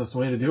 That's the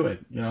way to do it.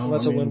 Well,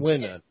 that's a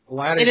win-win then.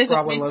 Laddie's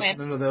probably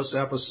listening to this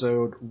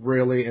episode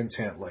really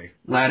intently.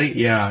 Laddie?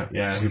 Yeah,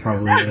 he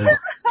probably is.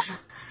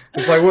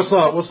 It's like, what's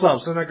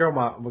up? Send that girl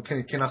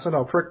can I send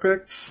out a prick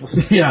pic?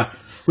 Yeah.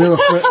 We have a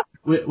friend.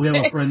 We have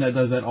a friend that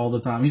does that all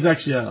the time. He's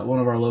actually one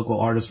of our local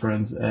artist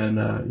friends,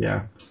 and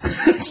yeah.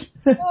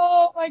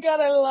 Oh my god,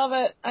 I love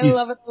it. I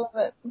love it.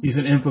 He's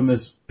an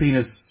infamous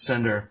penis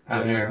sender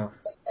out here.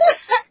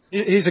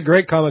 He's a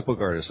great comic book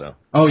artist, though.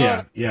 Oh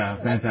yeah,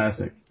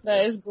 fantastic.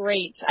 That is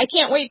great. I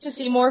can't wait to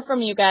see more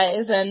from you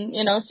guys and,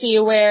 see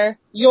where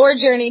your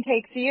journey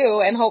takes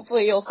you, and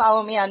hopefully you'll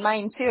follow me on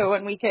mine too,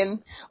 and we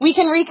can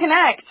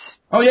reconnect.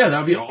 Oh yeah,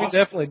 that'd be awesome. We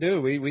definitely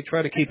do. We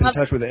try to keep in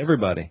touch with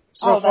everybody.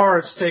 So far,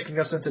 it's taking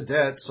us into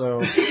debt.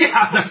 So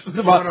yeah, if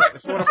you want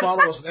to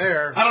follow us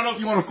there, I don't know if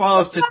you want to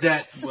follow us to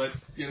debt, but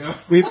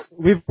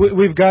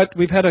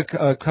we've had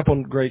a couple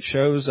of great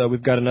shows.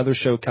 We've got another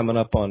show coming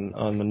up on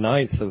the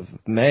 9th of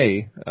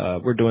May.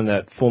 We're doing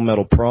that Full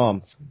Metal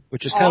Prom,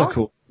 which is kind of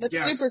cool. That's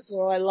super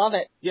cool. I love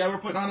it. Yeah, we're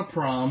putting on a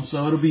prom,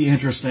 so it'll be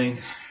interesting.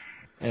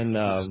 And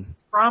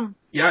prom?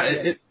 Yeah,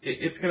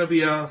 it's going to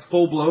be a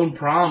full-blown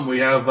prom. We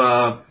have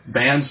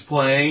bands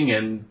playing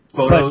and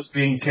photos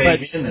being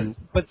taken.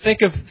 But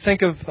think of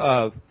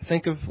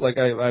like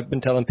I've been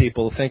telling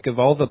people, think of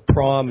all the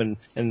prom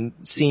and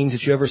scenes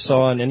that you ever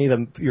saw in any of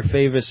your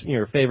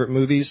favorite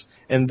movies,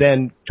 and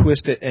then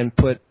twist it and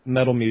put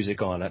metal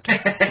music on it.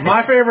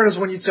 My favorite is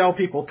when you tell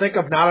people, think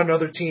of Not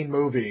Another Teen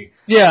Movie.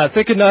 Yeah,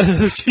 think of Not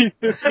Another Teen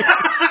Movie.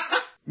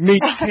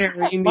 Meets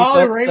Carrie.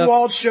 Molly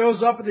Ringwald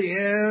shows up at the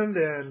end,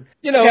 and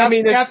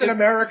Captain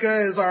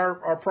America is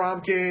our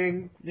prom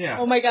king. Yeah.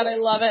 Oh my god, I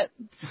love it.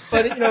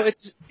 But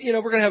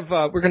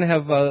we're gonna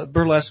have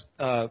burlesque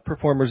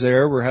performers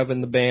there. We're having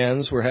the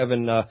bands. We're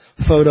having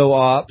photo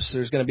ops.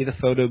 There's gonna be the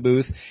photo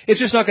booth. It's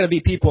just not gonna be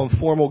people in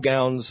formal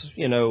gowns,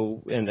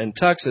 and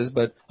tuxes.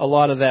 But a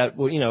lot of that,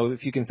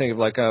 if you can think of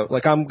like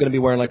I'm gonna be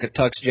wearing like a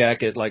tux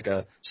jacket, like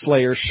a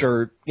Slayer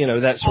shirt,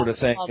 that sort of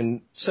thing.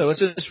 And so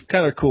it's just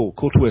kind of cool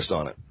twist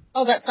on it.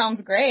 Oh, that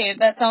sounds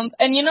great.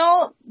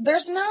 And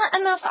there's not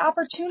enough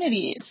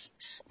opportunities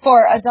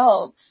for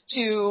adults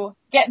to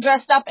get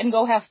dressed up and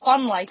go have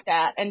fun like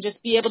that and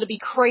just be able to be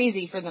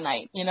crazy for the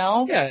night,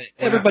 Yeah,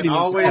 everybody needs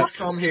always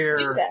come here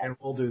and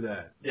we'll do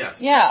that. Yes.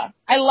 Yeah,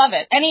 I love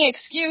it. Any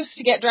excuse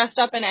to get dressed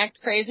up and act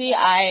crazy,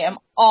 I am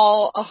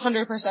all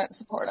 100%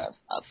 supportive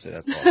of.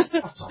 That's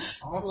awesome.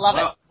 Love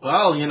it.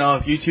 Well,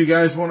 if you two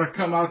guys want to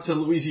come out to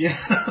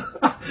Louisiana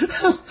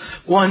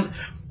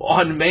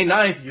on May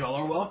 9th, y'all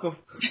are welcome.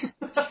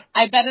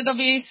 I bet it'll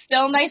be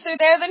still nicer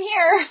there than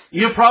here.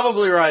 You're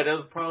probably right.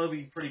 It'll probably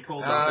be pretty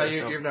cold out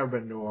there. You've never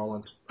been to New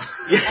Orleans.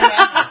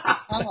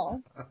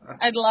 Oh,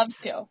 I'd love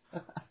to.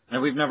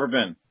 And we've never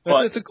been.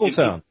 It's a cool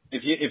town.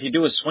 If you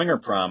do a swinger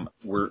prom,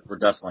 we're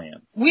definitely in.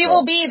 We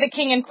will be the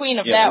king and queen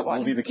of that one.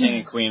 We'll be the king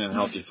and queen and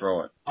help you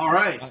throw it. All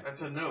right,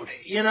 that's a note.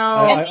 You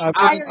know, the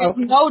attire is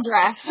no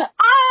dress.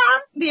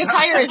 The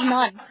attire is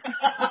none.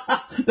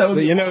 That would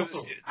be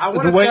awesome. I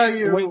want to tell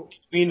you. The way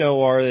we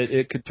know are that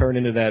it could turn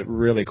into that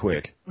really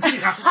quick.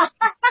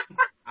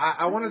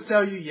 I want to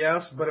tell you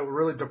yes, but it would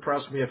really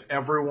depress me if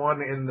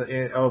everyone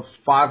of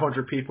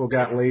 500 people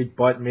got laid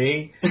but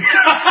me. So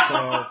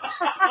I'm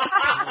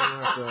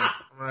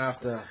gonna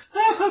have to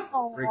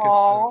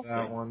reconsider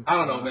that one. I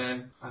don't know,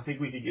 man. I think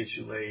we could get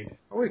you laid.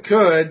 We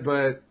could,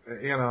 but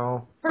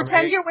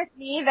Pretend you're with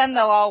me, then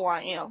they'll all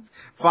want you.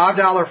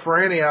 $5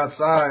 Franny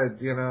outside,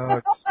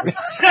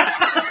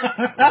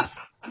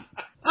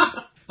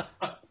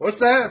 What's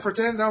that?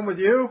 Pretend I'm with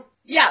you?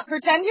 Yeah,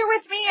 pretend you're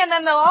with me, and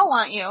then they'll all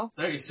want you.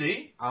 There, you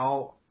see?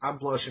 I'm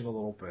blushing a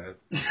little bit.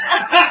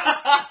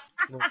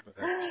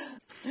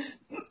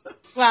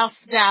 Well,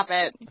 stop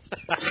it.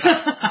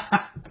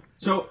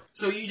 So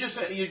you just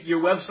said your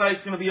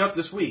website's going to be up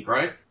this week,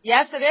 right?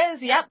 Yes, it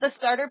is. Yep, the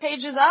starter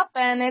page is up,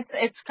 and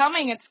it's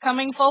coming. It's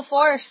coming full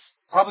force.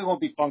 Probably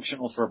won't be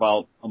functional for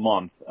about a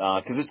month,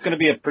 because it's going to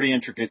be a pretty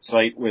intricate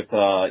site with,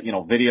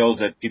 videos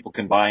that people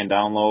can buy and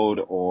download,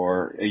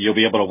 or you'll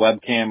be able to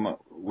webcam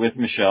with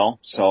Michele.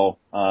 So,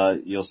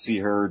 you'll see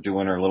her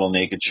doing her little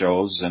naked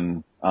shows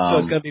and, so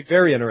it's going to be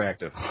very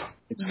interactive.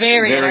 It's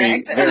very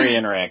interactive. Very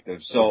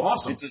interactive. So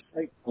awesome. It's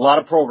a lot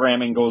of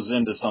programming goes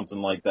into something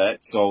like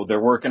that. So they're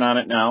working on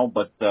it now,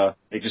 but,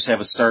 they just have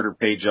a starter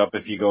page up.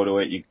 If you go to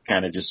it, you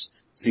kind of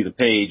just see the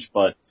page,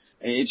 but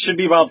it should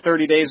be about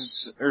 30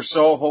 days or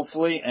so,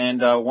 hopefully,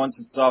 and once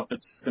it's up,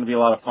 it's going to be a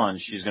lot of fun.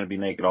 She's going to be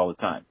naked all the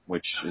time,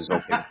 which is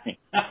okay with me.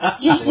 I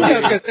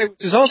was going to say,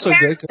 which is also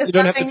good, because you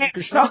don't have to do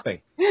your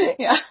shopping.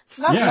 Yeah,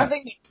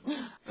 nothing.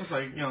 It's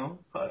like,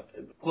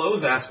 the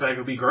clothes aspect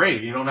would be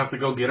great. You don't have to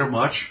go get her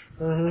much.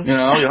 Mm-hmm. You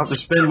don't have to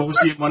spend most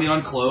of your money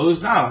on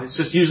clothes. No, it's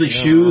just usually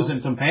shoes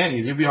and some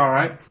panties. You'll be all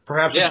right.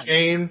 Perhaps a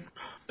chain.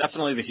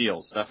 Definitely the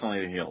heels.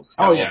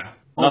 Oh, yeah.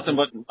 Nothing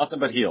but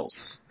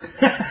heels.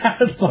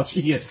 That's all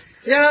she is.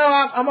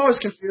 I'm always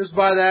confused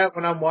by that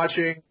when I'm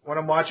watching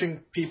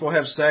people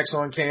have sex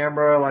on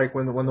camera, like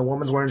when the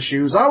woman's wearing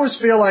shoes. I always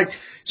feel like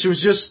she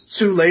was just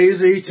too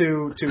lazy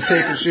to take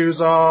her shoes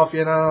off,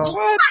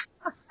 What?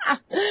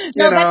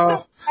 No, that's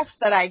the best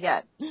that I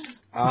get.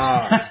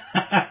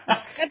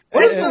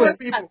 What is it with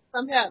people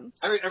from him?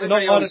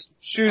 Everybody always,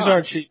 shoes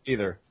aren't cheap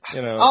either.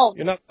 You're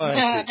not buying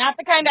cheap. Not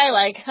the kind I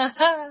like.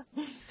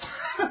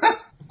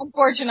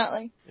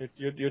 Unfortunately.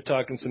 You're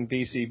talking some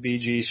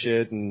BCBG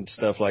shit and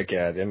stuff like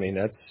that. I mean,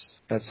 that's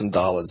some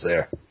dollars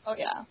there. Oh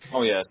yeah.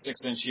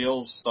 6-inch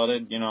heels,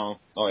 studded, Oh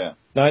yeah.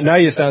 Now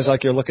you sounds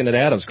like you're looking at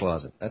Adam's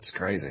closet. That's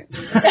crazy.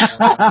 Again,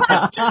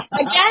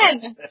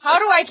 how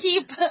do I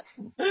keep?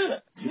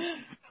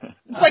 It's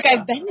like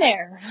I've been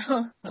there.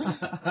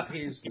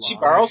 Did she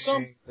borrow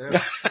some?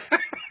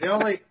 The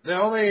only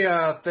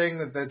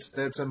thing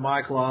that's in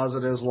my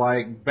closet is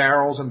like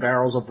barrels and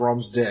barrels of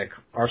Rum's Dick,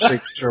 our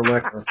signature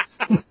liquor.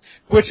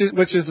 Which is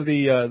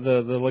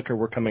the liquor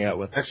we're coming out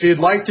with. If you'd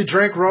like to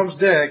drink Rum's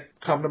Dick,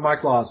 come to my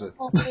closet.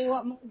 Oh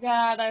my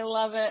God, I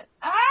love it.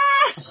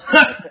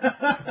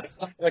 It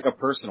sounds like a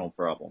personal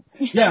problem.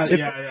 Yeah.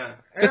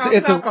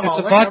 It's a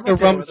vodka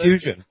rum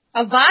fusion.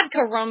 A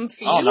vodka rum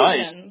fusion. Oh,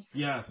 nice.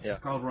 Yes, it's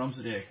called Rum's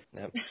Dick.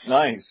 Yep.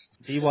 Nice.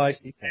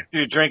 DYC.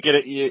 You drink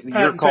it,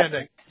 you're called.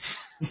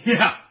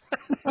 Yeah.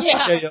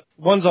 Yeah.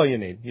 One's all you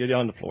need. You're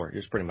on the floor.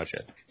 Here's pretty much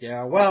it.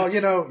 Yeah, well,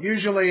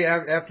 usually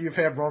after you've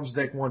had Rum's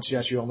Dick once,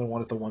 yes, you only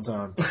want it the one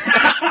time.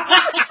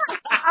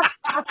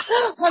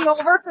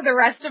 Hungover for the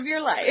rest of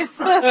your life.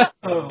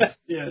 Oh,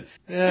 yes.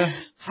 Yeah.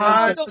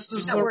 Hi, this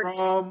is the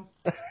rum.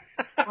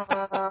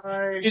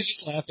 Hi. He's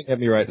just laughing at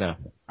me right now.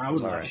 I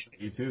would laugh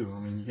at you too. I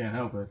mean, you can't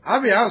help it.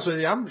 I'll be honest with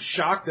you. I'm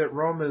shocked that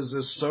Rum is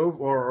as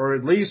sober, or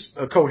at least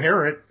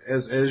coherent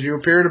as you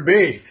appear to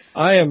be.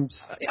 I'm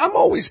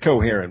always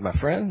coherent, my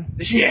friend.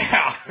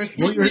 Yeah.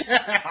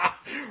 Yeah.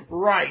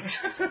 Right.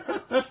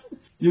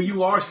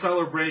 You are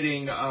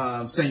celebrating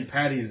St.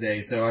 Patty's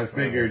Day, so I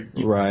figured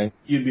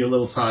you'd be a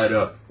little tied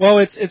up. Well,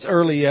 it's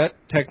early yet,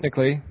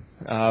 technically.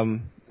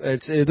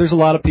 There's a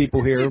lot of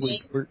people here.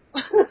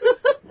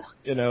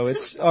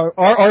 It's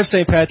our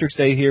St. Patrick's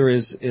Day here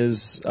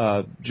is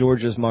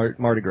Georgia's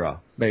Mardi Gras.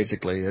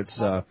 Basically, it's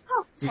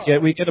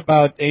we get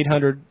about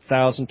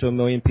 800,000 to 1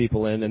 million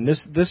people in, and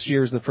this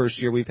year is the first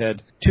year we've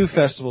had two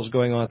festivals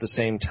going on at the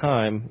same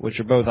time, which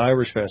are both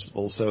Irish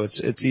festivals. So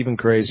it's even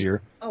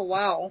crazier. Oh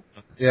wow!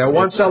 Yeah,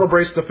 one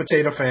celebrates the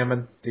potato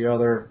famine, the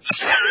other.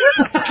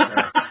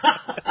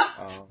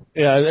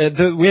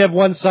 We have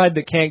one side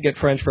that can't get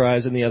French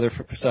fries, and the other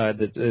side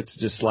that it's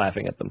just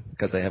laughing at them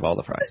because they have all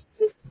the fries.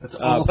 That's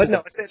awful. But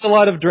no, it's a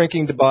lot of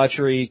drinking,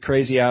 debauchery,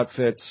 crazy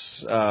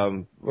outfits,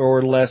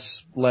 or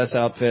less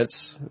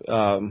outfits.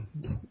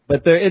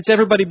 But it's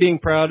everybody being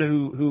proud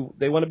who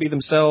they want to be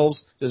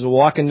themselves. There's a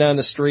walking down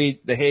the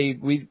street.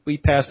 We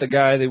passed a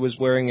guy that was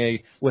wearing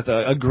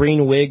a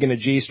green wig and a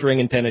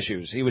G-string and tennis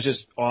shoes. He was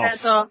just off.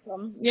 That's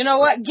awesome. You know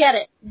what? Get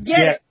it. Get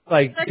it. It's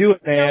like, do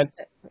it, man.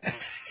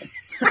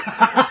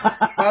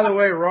 By the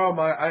way, Rom,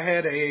 I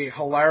had a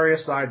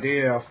hilarious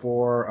idea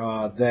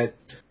for that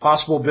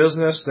possible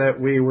business that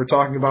we were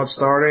talking about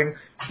starting.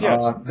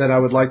 Yes. That I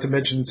would like to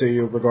mention to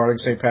you regarding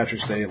St.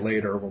 Patrick's Day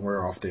later when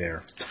we're off the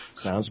air.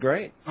 Sounds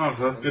great. Oh,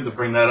 that's good to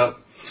bring that up.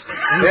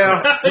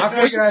 Yeah,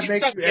 I figured I'd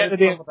make you edit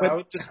some of that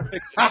out. Just fix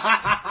it.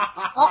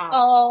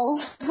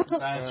 Uh-oh.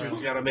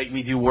 Bastards gotta make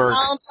me do work.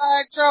 Sounds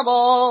like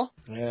trouble.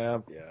 Yeah.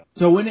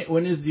 So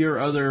when is your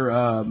other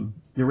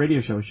your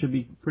radio show? It should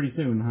be pretty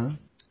soon, huh?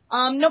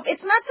 Nope,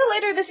 it's not till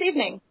later this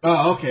evening.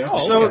 Oh, okay.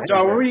 So,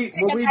 will we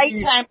Like a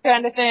nighttime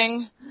kind of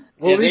thing.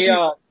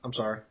 I'm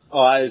sorry. Oh,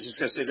 I was just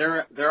gonna say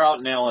they're out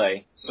in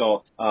L.A.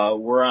 So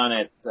we're on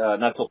at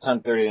not till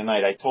 10:30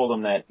 tonight. I told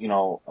them that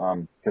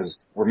because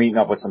we're meeting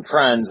up with some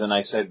friends, and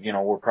I said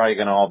we're probably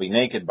gonna all be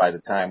naked by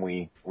the time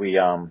we get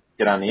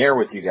on the air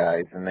with you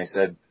guys, and they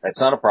said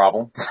that's not a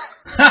problem.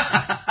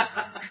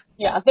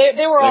 Yeah,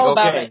 they were all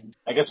about it.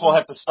 I guess we'll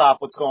have to stop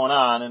what's going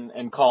on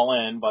and call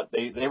in, but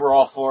they were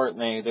all for it,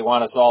 and they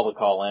want us all to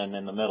call in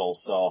the middle.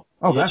 So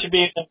it should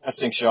be an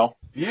interesting show.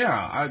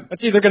 Yeah,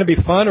 That's either going to be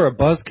fun or a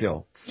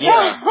buzzkill.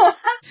 Yeah.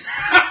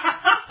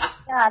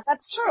 Yeah,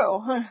 that's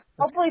true.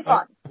 Hopefully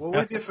fun. Will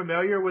we be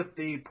familiar with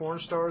the porn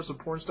stars of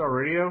Porn Star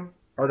Radio?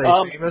 Are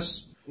they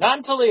famous? Not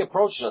until they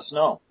approached us,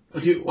 no.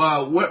 what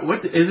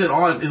is it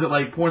on? Is it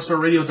like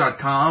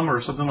pornstarradio.com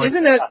or something like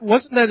that?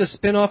 Wasn't that a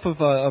spin-off of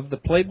the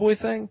Playboy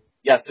thing?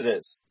 Yes, it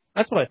is.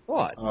 That's what I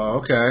thought. Oh,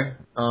 okay.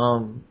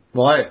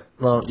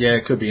 Yeah,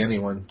 it could be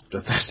anyone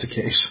if that's the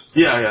case.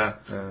 Yeah.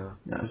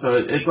 So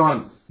it's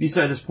on. You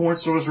said it's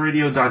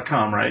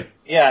pornstarsradio.com, right?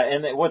 Yeah,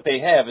 and what they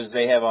have is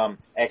they have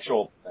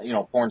actual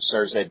porn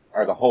stars that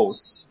are the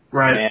hosts,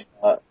 right? And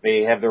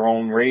they have their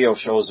own radio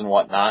shows and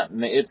whatnot,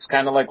 and it's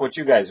kind of like what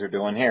you guys are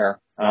doing here.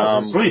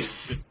 Sweet.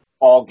 It's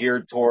all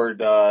geared toward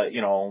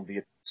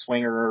the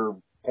swinger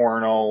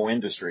porno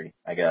industry,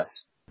 I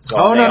guess. So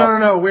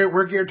no.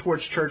 We're geared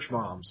towards church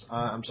moms.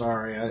 I'm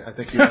sorry. I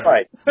think you're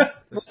right. This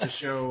is the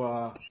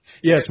show.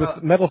 Yes, with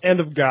the Metal Hand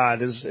of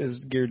God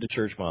is geared to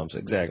church moms.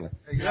 Exactly.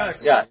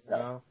 Exactly. Yeah.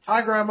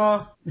 Hi,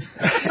 Grandma.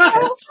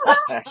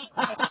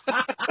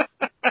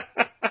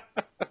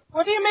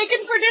 What are you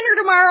making for dinner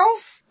tomorrow?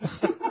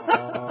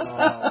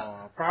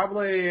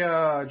 Probably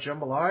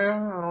jambalaya.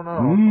 I don't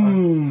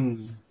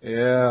know.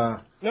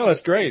 Yeah. No,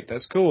 that's great.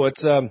 That's cool.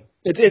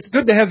 It's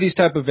good to have these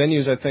type of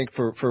venues. I think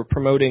for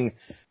promoting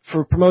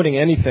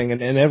anything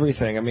and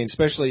everything. I mean,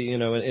 especially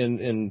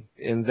in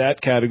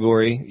that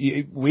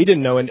category, we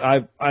didn't know. And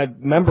I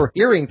remember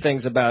hearing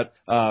things about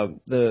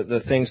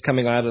the things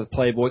coming out of the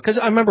Playboy, because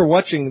I remember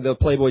watching the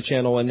Playboy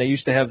channel and they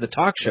used to have the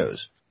talk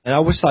shows, and I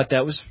always thought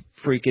that was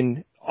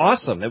freaking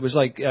awesome. It was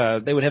like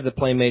they would have the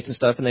Playmates and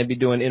stuff, and they'd be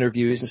doing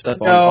interviews and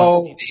stuff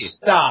on TV.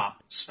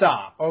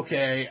 Stop.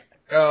 Okay.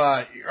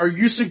 Are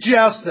you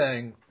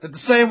suggesting that the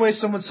same way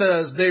someone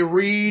says they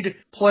read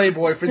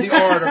Playboy for the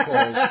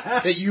articles,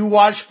 that you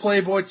watch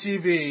Playboy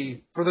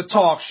TV for the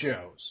talk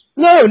shows?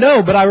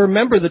 No, but I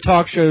remember the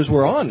talk shows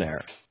were on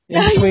there.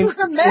 In between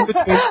movies.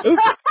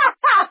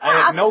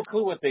 I have no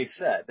clue what they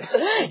said.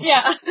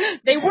 Yeah,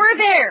 they were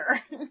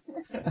there.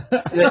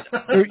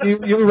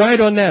 You're right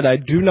on that. I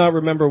do not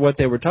remember what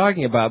they were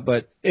talking about,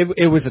 but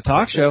it was a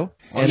talk show.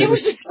 And it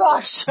was a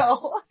talk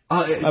show.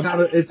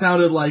 It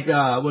sounded like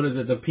what is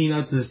it? The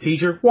Peanuts'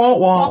 teacher. Wah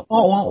wah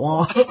wah wah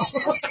wah.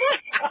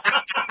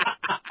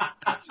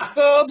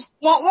 Boobs,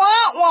 wah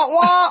wah wah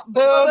wah.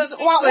 Boobs,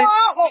 wah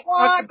wah wah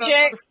wah.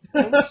 Chicks.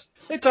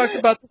 They talked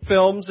about the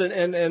films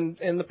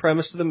and the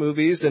premise of the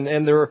movies and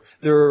their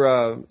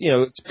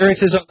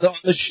experiences on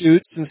the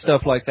shoots and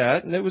stuff like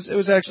that. And it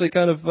was actually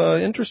kind of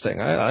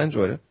interesting. I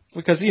enjoyed it.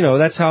 Because,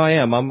 that's how I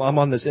am. I'm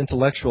on this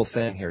intellectual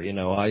thing here,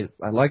 I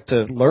like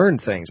to learn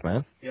things,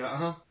 man.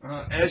 Yeah,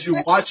 As you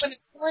Especially watch... when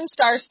it's porn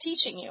stars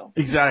teaching you.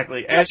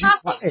 Exactly. That's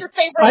your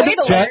favorite way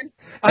to learn.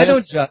 I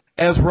don't judge.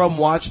 As Rum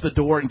watched the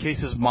door in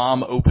case his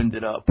mom opened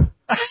it up.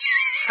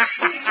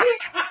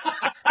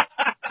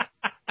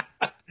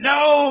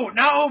 No,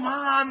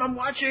 Mom, I'm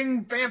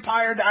watching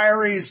Vampire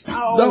Diaries.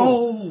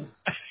 No.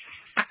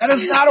 That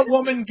is not a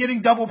woman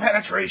getting double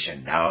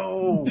penetration.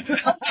 No.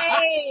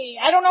 Hey,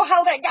 I don't know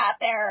how that got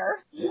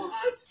there. What?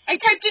 I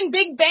typed in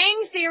Big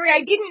Bang Theory. I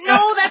didn't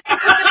know that's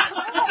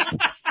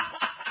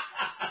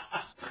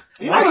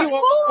what it was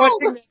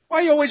called. Why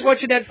are you always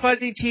watching that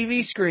fuzzy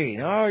TV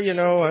screen? Oh,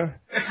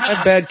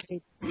 that bad.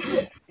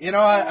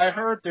 I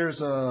heard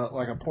there's a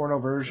porno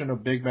version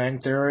of Big Bang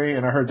Theory,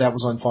 and I heard that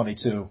was unfunny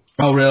too.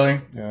 Oh,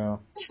 really? Yeah.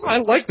 I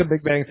like the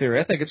Big Bang Theory.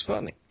 I think it's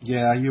funny.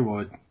 Yeah, you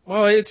would.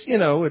 Well, it's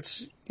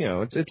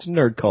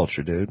nerd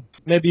culture, dude.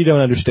 Maybe you don't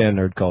understand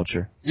nerd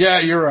culture. Yeah,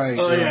 you're right.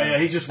 Oh, yeah.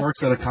 He just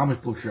works at a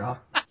comic book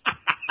shop.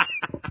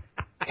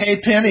 Hey,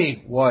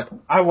 Penny. What?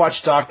 I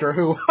watch Doctor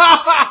Who.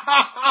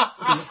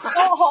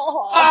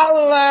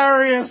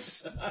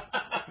 Hilarious.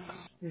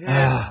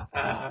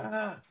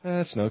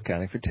 That's no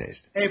accounting for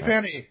taste. Hey,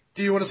 Penny,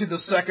 do you want to see the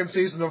second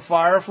season of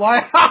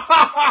Firefly?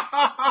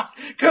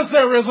 Because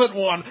there isn't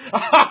one.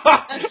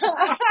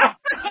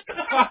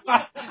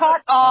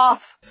 Cut off.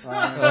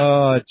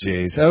 Oh,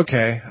 jeez.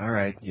 Okay. All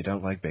right. You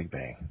don't like Big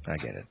Bang. I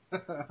get it.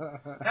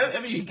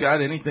 Have you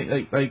got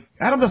anything? Like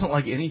Adam doesn't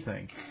like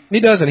anything. He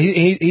doesn't.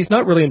 He's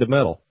not really into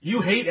metal.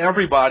 You hate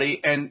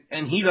everybody, and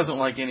he doesn't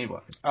like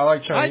anybody. I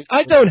like Chinese.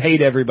 I don't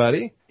hate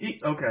everybody.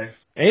 Okay.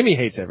 Amy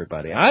hates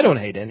everybody. I don't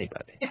hate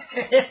anybody.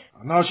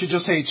 No, she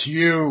just hates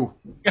you.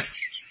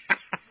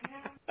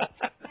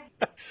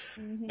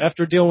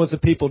 After dealing with the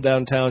people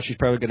downtown, she's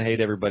probably going to hate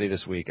everybody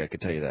this week. I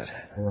could tell you that.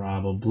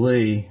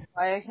 Probably.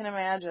 I can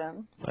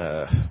imagine.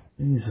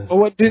 Jesus. Well,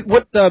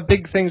 what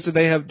big things do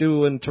they have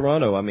do in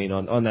Toronto? I mean,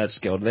 on that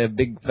scale, do they have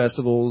big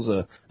festivals,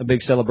 a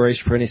big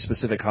celebration for any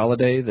specific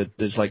holiday that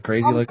is like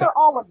crazy like For that?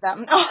 all of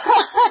them.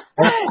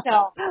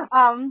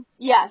 No.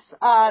 Yes.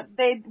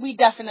 We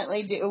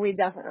definitely do. We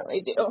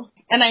definitely do.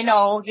 And I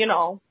know,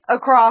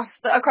 across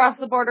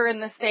the border in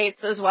the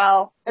States as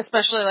well,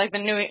 especially like the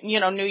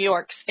New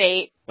York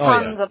State,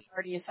 tons of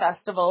parties,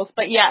 festivals.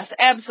 But yes,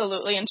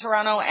 absolutely. In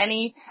Toronto,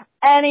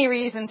 any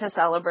reason to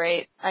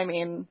celebrate, I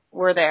mean,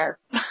 we're there.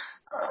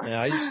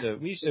 Yeah,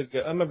 we used to.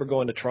 I remember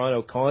going to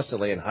Toronto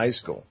constantly in high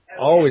school.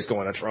 Always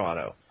going to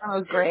Toronto. That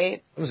was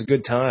great. It was a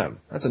good time.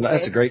 That's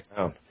a great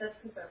town.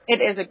 It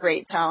is a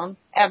great town.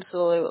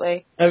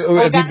 Absolutely. Have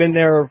you been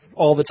there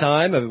all the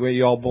time? Were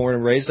you all born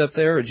and raised up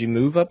there, or did you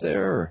move up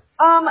there? Or?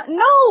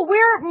 No,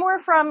 we're more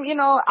from,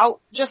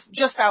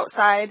 just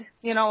outside,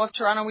 of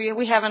Toronto.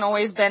 We haven't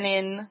always been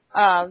in,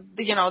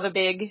 the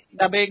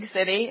big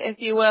city, if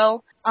you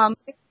will.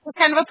 It was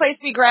kind of a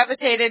place we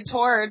gravitated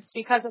towards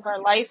because of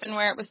our life and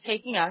where it was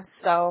taking us.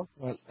 So.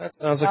 Well, that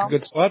sounds like a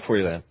good spot for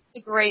you then.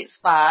 It's a great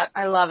spot.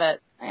 I love it.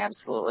 I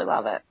absolutely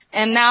love it.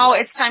 And now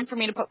it's time for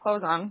me to put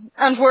clothes on,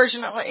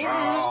 unfortunately.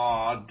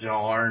 Oh,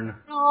 darn.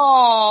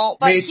 Oh,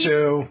 but Me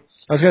too.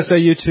 I was going to say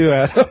you too,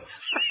 Adam.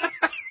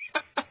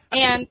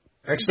 And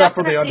except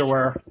for the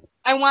underwear.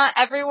 I want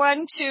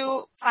everyone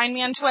to find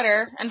me on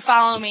Twitter and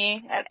follow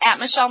me at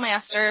Michele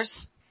Masters.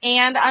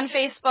 And on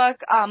Facebook,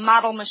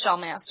 model Michele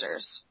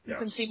Masters. You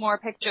can see more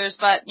pictures,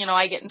 but,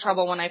 I get in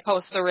trouble when I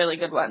post the really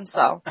good ones,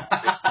 so.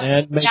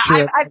 And make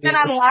sure I've been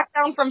on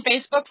lockdown from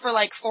Facebook for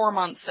like 4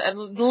 months.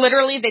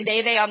 Literally the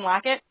day they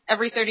unlock it,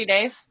 every 30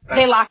 days,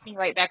 they lock me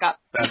right back up.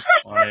 That's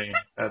funny.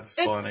 That's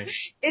funny.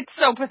 It's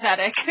so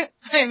pathetic.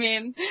 I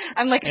mean,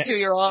 I'm like a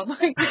 2-year-old.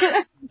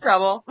 In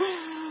trouble.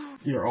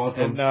 You're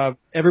awesome. And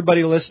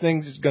everybody listening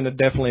is going to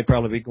definitely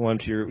probably be going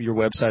to your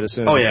website as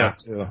soon as it's up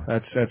too.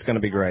 That's going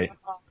to be great.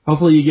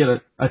 Hopefully you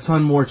get a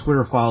ton more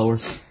Twitter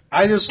followers.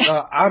 I just,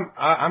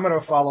 I'm going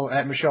to follow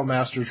at Michele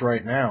Masters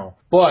right now.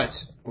 But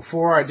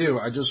before I do,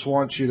 I just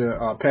want you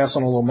to pass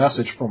on a little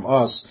message from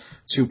us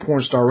to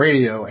Pornstar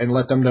Radio and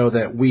let them know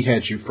that we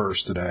had you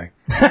first today.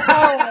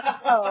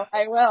 Oh,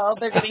 I will.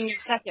 They're getting you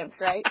seconds,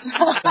 right?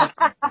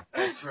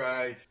 That's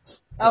right.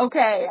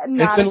 Okay.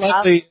 It's been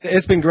lovely.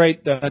 It's been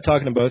great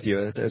talking to both of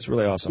you. It's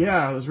really awesome.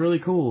 Yeah, it was really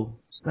cool.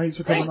 Thanks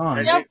for coming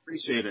on. I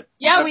appreciate it.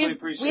 Yeah, we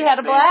had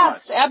a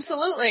blast.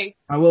 Absolutely.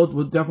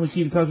 We'll definitely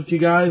keep in touch with you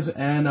guys.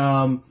 And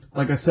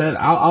like I said,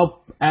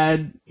 I'll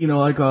add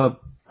like a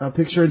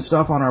picture and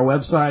stuff on our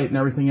website and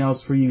everything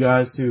else for you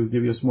guys to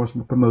give you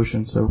some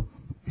promotion. So.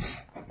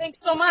 Thanks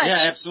so much.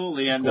 Yeah,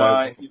 absolutely. And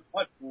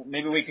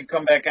maybe we could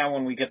come back on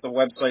when we get the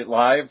website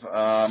live.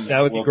 That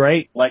would be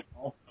great. Like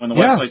when the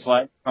website's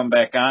live, come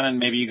back on, and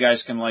maybe you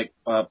guys can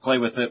play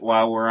with it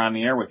while we're on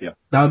the air with you.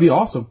 That would be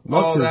awesome.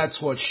 Love to.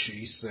 That's what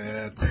she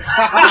said.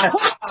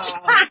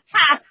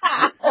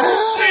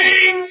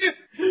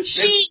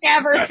 She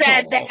never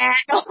said that.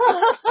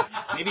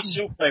 Maybe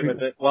she'll play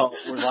with it while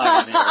we're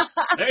live on the air.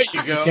 There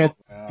you go.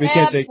 We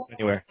can't take it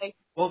anywhere.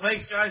 Well,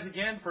 thanks guys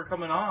again for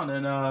coming on,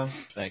 and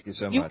thank you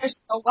so much. You are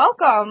so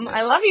welcome.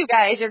 I love you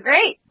guys. You're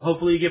great.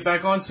 hopefully you get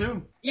back on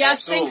soon. Yes,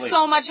 Absolutely. Thanks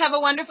so much. Have a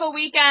wonderful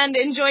weekend.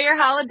 Enjoy your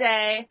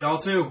holiday.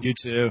 Y'all too. You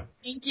too.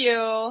 Thank you.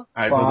 All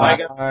right, Bye.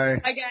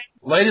 Bye, guys.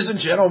 Ladies and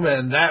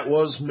gentlemen, that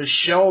was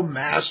Michele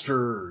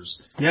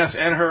Masters. Yes,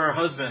 and her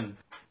husband.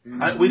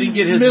 We didn't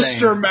get his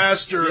name. Mr.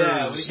 Masters.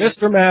 Yeah,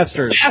 Mr.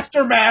 Masters.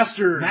 Master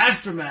Masters.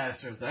 Master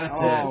Masters. That's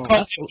Oh.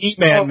 it.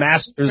 E-Man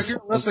Masters. If you're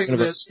listening to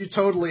this, you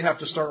totally have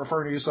to start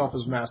referring to yourself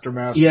as Master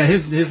Masters. Yeah,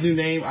 his new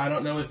name. I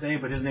don't know his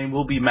name, but his name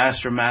will be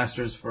Master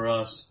Masters for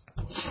us.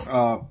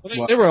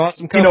 They were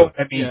awesome You couple. know what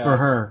I mean for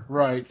her.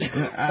 Right.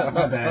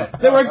 My bad.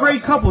 They were a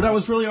great couple. That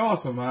was really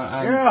awesome.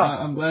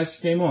 I'm glad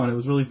she came on. It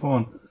was really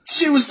fun.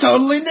 She was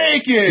totally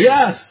naked.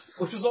 Yes,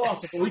 which was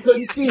awesome, but we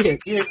couldn't see it.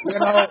 You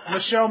know,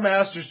 Michele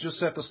Masters just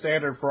set the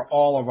standard for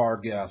all of our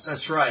guests.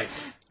 That's right.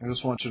 I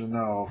just want you to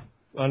know.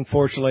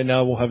 Unfortunately,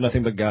 now we'll have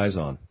nothing but guys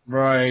on.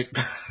 Right.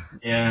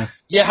 Yeah.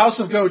 Yeah, House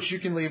of Goats, you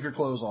can leave your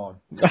clothes on.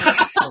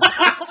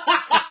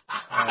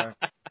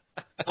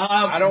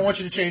 I don't want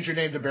you to change your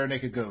name to Bare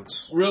Naked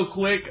Goats. Real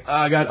quick,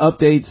 I got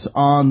updates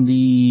on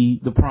the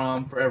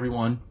prom for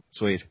everyone.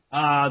 Sweet.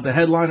 The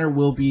headliner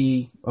will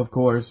be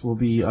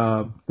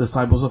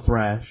Disciples of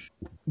Thrash.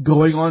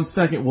 Going on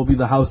second will be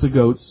the House of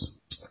Goats.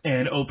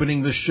 And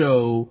opening the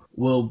show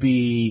will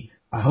be,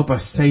 I hope I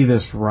say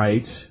this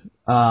right,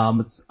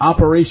 it's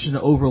Operation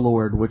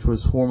Overlord, which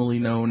was formerly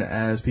known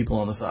as People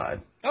on the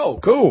Side. Oh,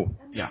 cool.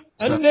 Yeah.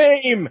 A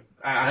name!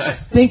 I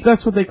think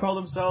that's what they call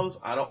themselves.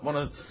 I don't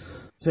want to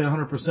say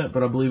 100%,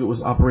 but I believe it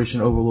was Operation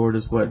Overlord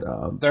is what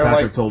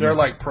Patrick told me. They're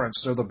like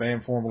Prince. They're the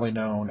band formerly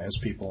known as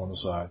People on the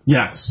Side.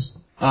 Yes.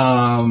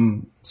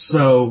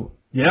 So,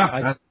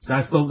 yeah,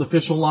 that's the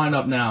official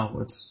lineup now.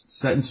 It's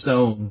set in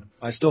stone.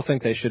 I still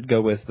think they should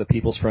go with the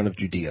People's Front of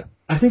Judea.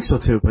 I think so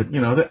too, but,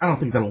 I don't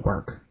think that'll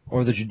work.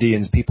 Or the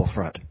Judeans People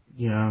Front.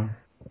 Yeah.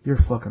 You're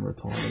fucking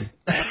retarded.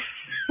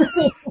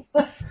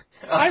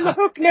 I'm a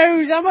hook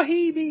nose, I'm a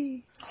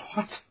Hebe.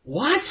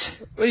 What?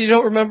 Well, you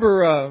don't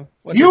remember,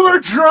 You were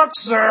drunk,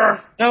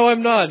 sir! No,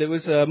 I'm not. It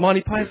was,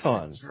 Monty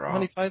Python. Drunk.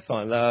 Monty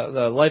Python,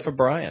 the Life of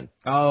Brian.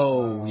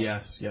 Oh,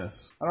 yes. I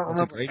don't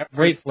That's remember a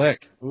great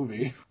flick.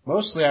 movie.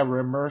 Mostly I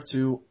remember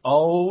to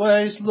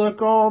always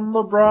look on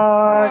the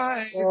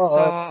bright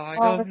side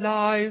of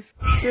life.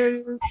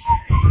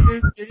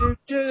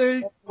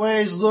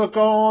 Always look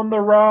on the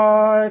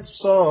right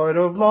side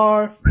of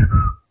life.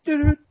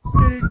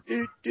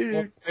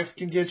 Life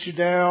can get you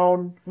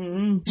down.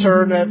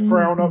 Turn that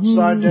frown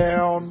upside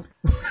down.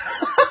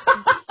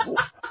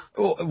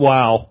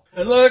 Wow.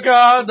 And look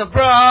on the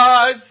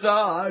bright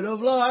side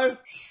of life.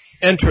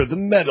 Enter the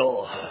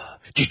metal.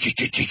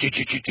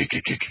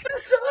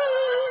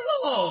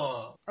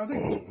 I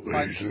think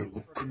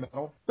pretty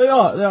metal. They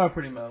are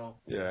pretty metal.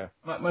 Yeah.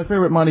 My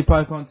favorite Monty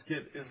Python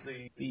skit is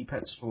the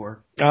pet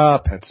store. Ah,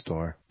 Pet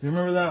Store. Do you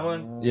remember that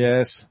one?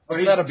 Yes.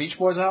 Was that a Beach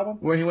Boys album?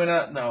 Where he went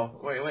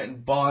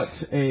and bought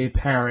a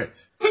parrot,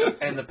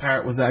 and the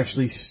parrot was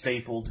actually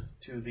stapled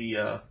to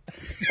the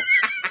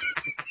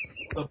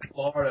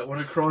bar that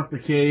went across the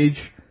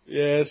cage.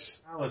 Yes.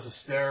 That was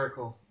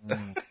hysterical.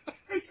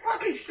 It's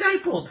fucking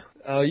stapled.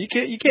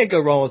 You can't go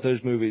wrong with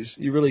those movies.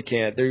 You really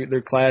can't.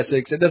 They're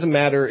classics. It doesn't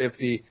matter if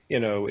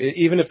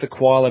even if the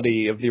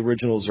quality of the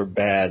originals are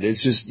bad.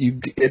 It's just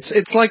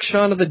it's like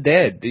Shaun of the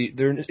Dead.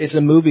 It's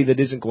a movie that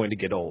isn't going to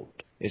get old.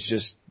 It's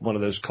just one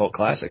of those cult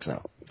classics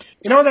now.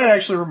 You know what that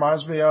actually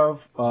reminds me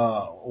of?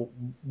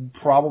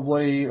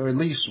 Probably, or at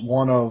least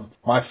one of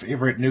my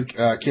favorite new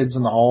Kids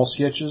in the Hall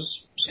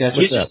sketches.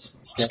 Sketches.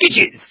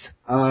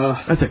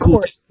 That's a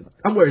cool.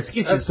 I'm wearing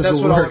sketches. That's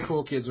what all the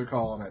cool kids are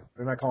calling it.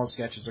 They're not calling it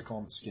sketches; they're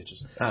calling it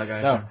sketches. Oh,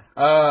 gotcha.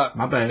 No,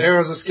 my bad. There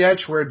was a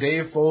sketch where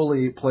Dave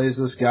Foley plays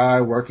this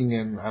guy working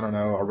in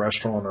a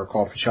restaurant or a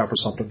coffee shop or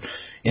something,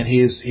 and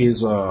he's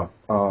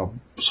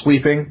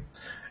sweeping,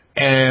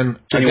 and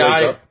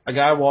a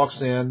guy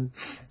walks in,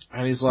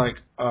 and he's like,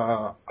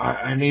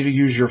 I need to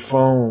use your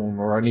phone,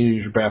 or I need to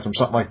use your bathroom,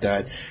 something like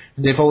that.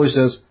 And Dave Foley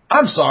says,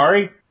 I'm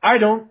sorry, I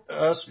don't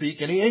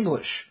speak any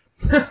English.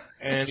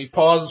 And he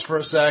pauses for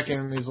a second,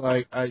 and he's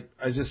like, I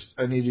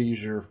need to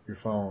use your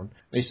phone.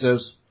 And he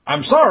says,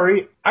 I'm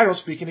sorry, I don't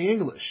speak any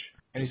English.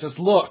 And he says,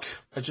 look,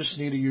 I just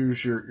need to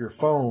use your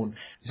phone.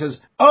 He says,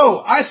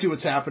 oh, I see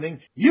what's happening.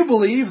 You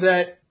believe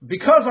that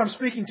because I'm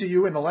speaking to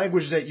you in the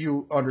language that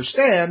you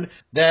understand,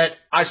 that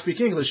I speak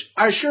English.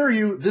 I assure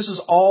you, this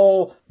is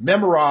all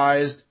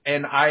memorized,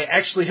 and I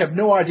actually have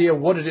no idea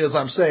what it is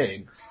I'm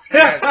saying.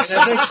 And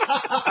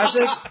I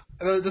think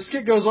the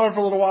skit goes on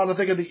for a little while, and I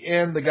think at the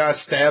end, the guy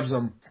stabs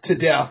him to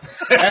death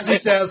as he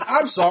says,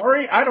 I'm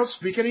sorry, I don't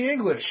speak any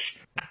English.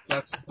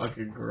 That's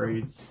fucking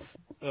great.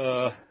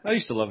 I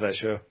used to love that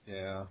show.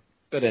 Yeah.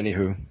 But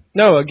anywho.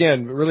 No,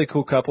 again, really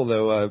cool couple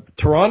though.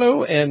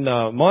 Toronto and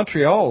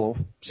Montreal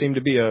seem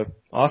to be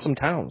awesome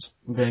towns.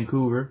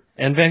 Vancouver.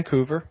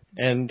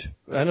 And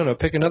I don't know,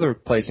 pick another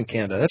place in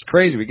Canada. That's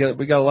crazy. We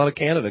got a lot of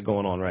Canada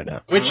going on right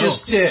now.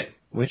 Witch's Tit.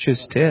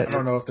 Witch's Tit. I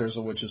don't know if there's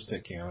a Witch's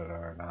Tit Canada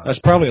or not. That's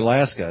probably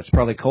Alaska. It's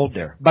probably cold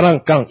there.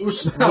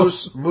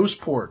 Moose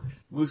Port.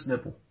 Moose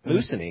nipple.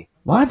 Moosonee.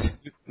 What?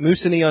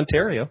 Moosonee,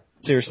 Ontario.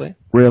 Seriously.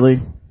 Really?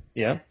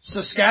 Yeah.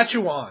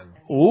 Saskatchewan.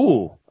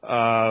 Ooh.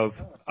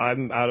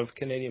 I'm out of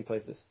Canadian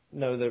places.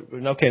 No,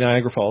 okay,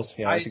 Niagara Falls.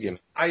 Yeah,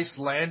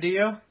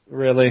 Icelandia.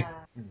 Really?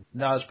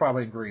 No, it's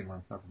probably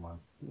Greenland. Never mind.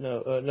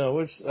 No,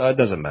 it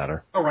doesn't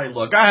matter. All right,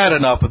 look, I had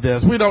enough of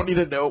this. We don't need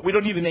to know. We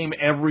don't need to name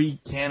every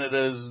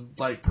Canada's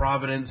like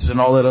Providence and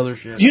all that other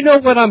shit. You know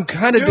what? I'm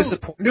kind of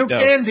disappointed. New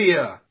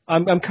Candia.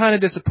 I'm kind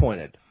of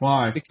disappointed.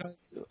 Why?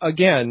 Because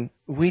again,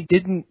 we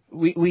didn't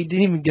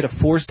even get a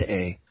forced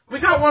A. We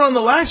got one on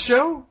the last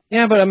show.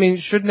 Yeah, but I mean,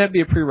 shouldn't that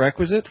be a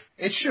prerequisite?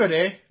 It should,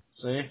 eh?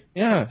 See?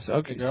 Yeah. So,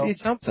 okay. See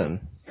something.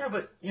 Yeah,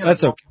 but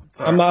that's okay.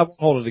 I won't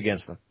hold it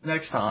against them.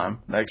 Next time.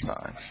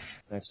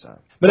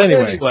 But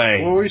anyway.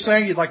 What were you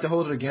saying? You'd like to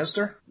hold it against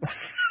her?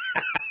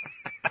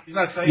 He's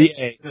not saying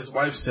it. His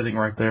wife's sitting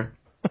right there.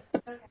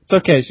 It's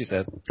okay, she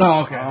said.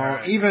 Oh, okay.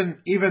 Right.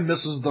 Even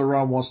Mrs. The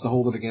Rum wants to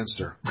hold it against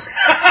her.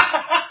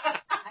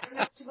 I don't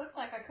know what she looks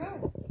like. I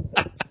could.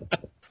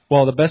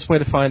 Well, the best way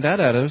to find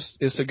that out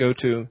is to go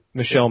to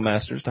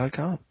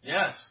MicheleMasters.com.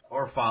 Yes,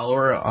 or follow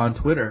her on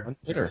Twitter. On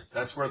Twitter.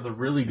 That's where the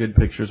really good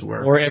pictures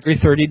were. Or every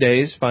 30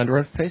 days, find her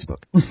on Facebook.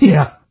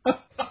 Yeah.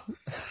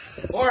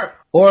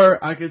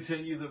 Or I could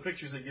send you the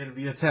pictures again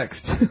via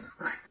text.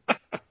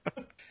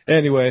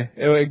 Anyway,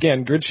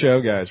 again, good show,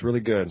 guys. Really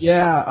good.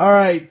 Yeah,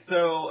 alright.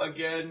 So,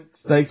 again,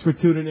 thanks for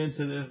tuning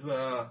into this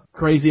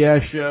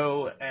crazy-ass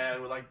show,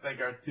 and we'd like to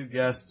thank our two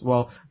guests,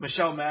 well,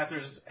 Michele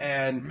Masters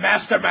and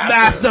Master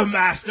Masters.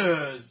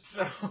 Masters!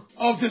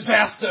 Of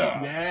disaster.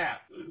 Yeah.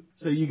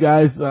 So you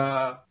guys,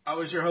 I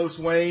was your host,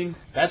 Wayne.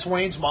 That's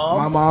Wayne's mom.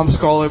 My mom's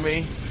calling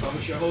me. I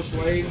was your host,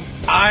 Wayne.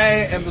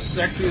 I am the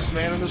sexiest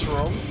man in this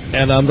room.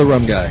 And I'm the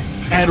rum guy.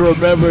 And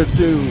remember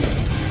to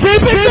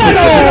keep it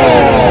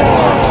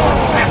metal!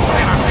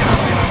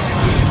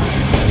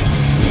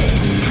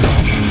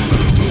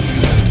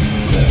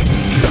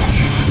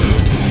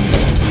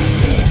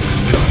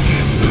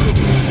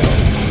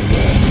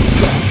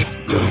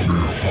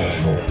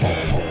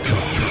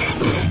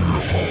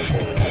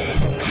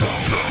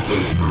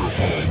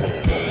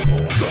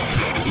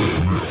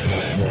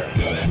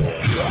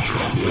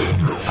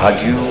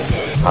 Adieu,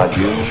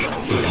 adieu,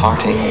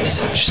 parting is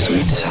such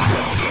sweet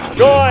sorrow.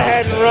 Go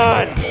ahead and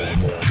run.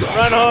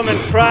 Run home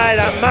and cry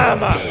to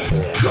mama.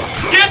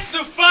 Get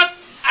the fuck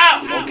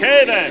out.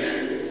 Okay then.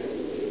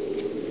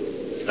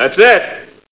 That's it.